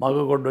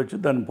 మగగొడ్డు వచ్చి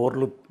దాన్ని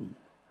పొర్లుతుంది.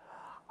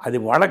 అది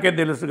వాళ్ళకే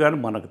తెలుసు కానీ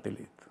మనకు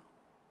తెలియదు.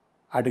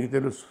 వాటికి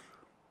తెలుసు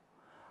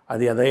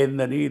అది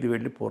ఎదయిందని, ఇది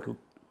వెళ్ళి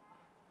పొర్లుతుంది.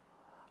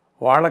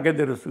 వాళ్ళకే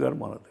తెలుసు కానీ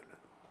మనకు తెలియదు.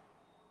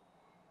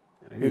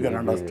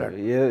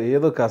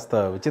 ఏదో కాస్త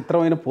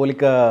విచిత్రమైన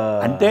పోలిక.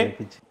 అంటే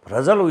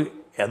ప్రజలు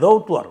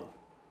ఎదవుతారు.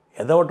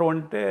 ఎదవటం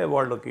అంటే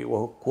వాళ్ళకి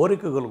ఒక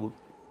కోరిక కలుగుతుంది.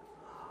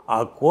 ఆ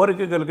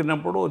కోరిక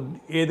కలిగినప్పుడు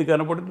ఏది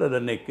కనపడితే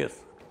దాన్ని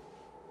ఎక్కేస్తారు.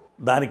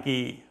 దానికి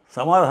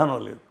సమాధానం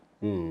లేదు.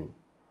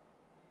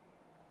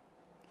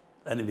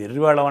 దాన్ని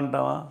వెర్రివాళ్ళం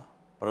అంటామా,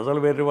 ప్రజలు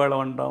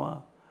వెర్రివాళ్ళం అంటామా,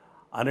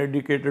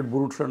 అన్ఎడ్యుకేటెడ్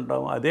బ్రూట్స్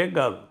అంటామా? అదేం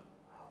కాదు.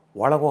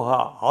 వాళ్ళకు ఒక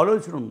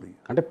ఆలోచన ఉంది.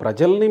 అంటే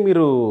ప్రజల్ని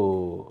మీరు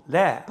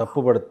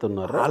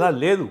తప్పుపడుతున్నారు. అలా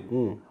లేదు.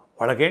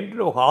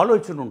 వాళ్ళకేంటంటే ఒక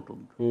ఆలోచన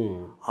ఉంటుంది.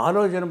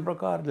 ఆలోచన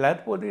ప్రకారం,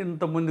 లేకపోతే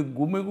ఇంతమంది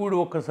గుమ్మిగూడి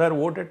ఒక్కసారి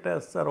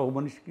ఓటెట్టేస్తారు ఒక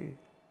మనిషికి.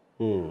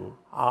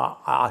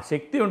 ఆ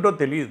శక్తి ఏంటో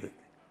తెలియదు.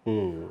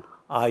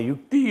 ఆ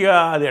యుక్తి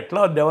అది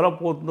ఎట్లా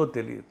డెవలప్ అవుతుందో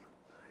తెలియదు.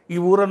 ఈ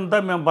ఊరంతా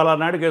మేము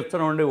పలానాడికి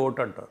వేస్తున్నామండి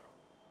ఓటు అంటారు.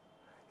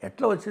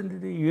 ఎట్లా వచ్చింది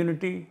ఇది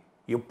యూనిటీ?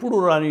 ఎప్పుడు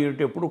రాని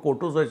యూనిటీ. ఎప్పుడు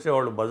కొట్టుకు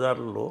వచ్చేవాళ్ళు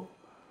బజార్లలో,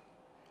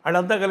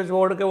 వాళ్ళంతా కలిసి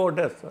ఓడికే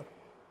ఓటేస్తారు.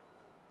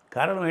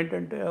 కారణం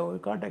ఏంటంటే వీ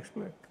కాంట్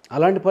ఎక్స్ప్లెయిన్.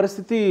 అలాంటి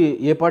పరిస్థితి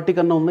ఏ పార్టీ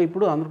కన్నా ఉందా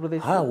ఇప్పుడు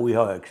ఆంధ్రప్రదేశ్? We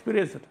have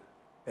experience.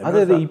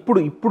 అదే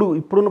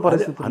ఇప్పుడున్న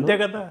పరిస్థితి అంతే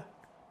కదా.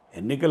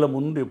 ఎన్నికల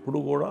ముందు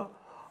ఎప్పుడు కూడా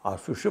ఆ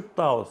సుషుప్త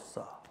అవస్థ.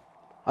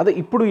 అదే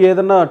ఇప్పుడు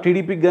ఏదన్నా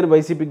టీడీపీకి కానీ,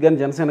 వైసీపీకి కానీ,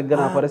 జనసేనకి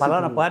కానీ ఆ పరిస్థితి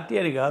ఫలానా పార్టీ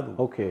అని కాదు,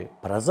 ఓకే,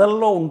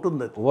 ప్రజల్లో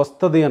ఉంటుంది,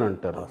 వస్తుంది అని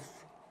అంటారు.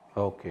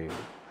 Okay,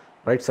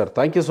 right sir.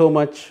 Thank you so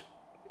much.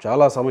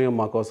 చాలా సమయం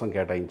మా కోసం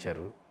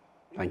కేటాయించారు.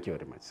 Thank you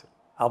very much sir.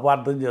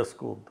 అపార్థం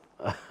చేసుకోవద్దు.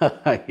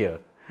 అయ్యో,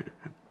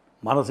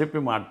 మనసిప్పి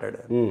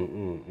మాట్లాడారు.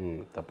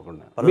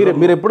 తప్పకుండా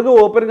మీరు ఎప్పుడుగా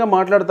ఓపెన్గా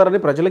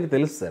మాట్లాడతారని ప్రజలకి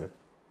తెలుసు సార్.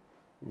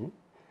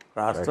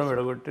 రాష్ట్రం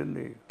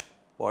విడగొట్టింది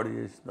వాడు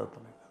చేసింది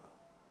అతనే.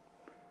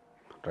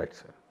 Right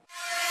sir.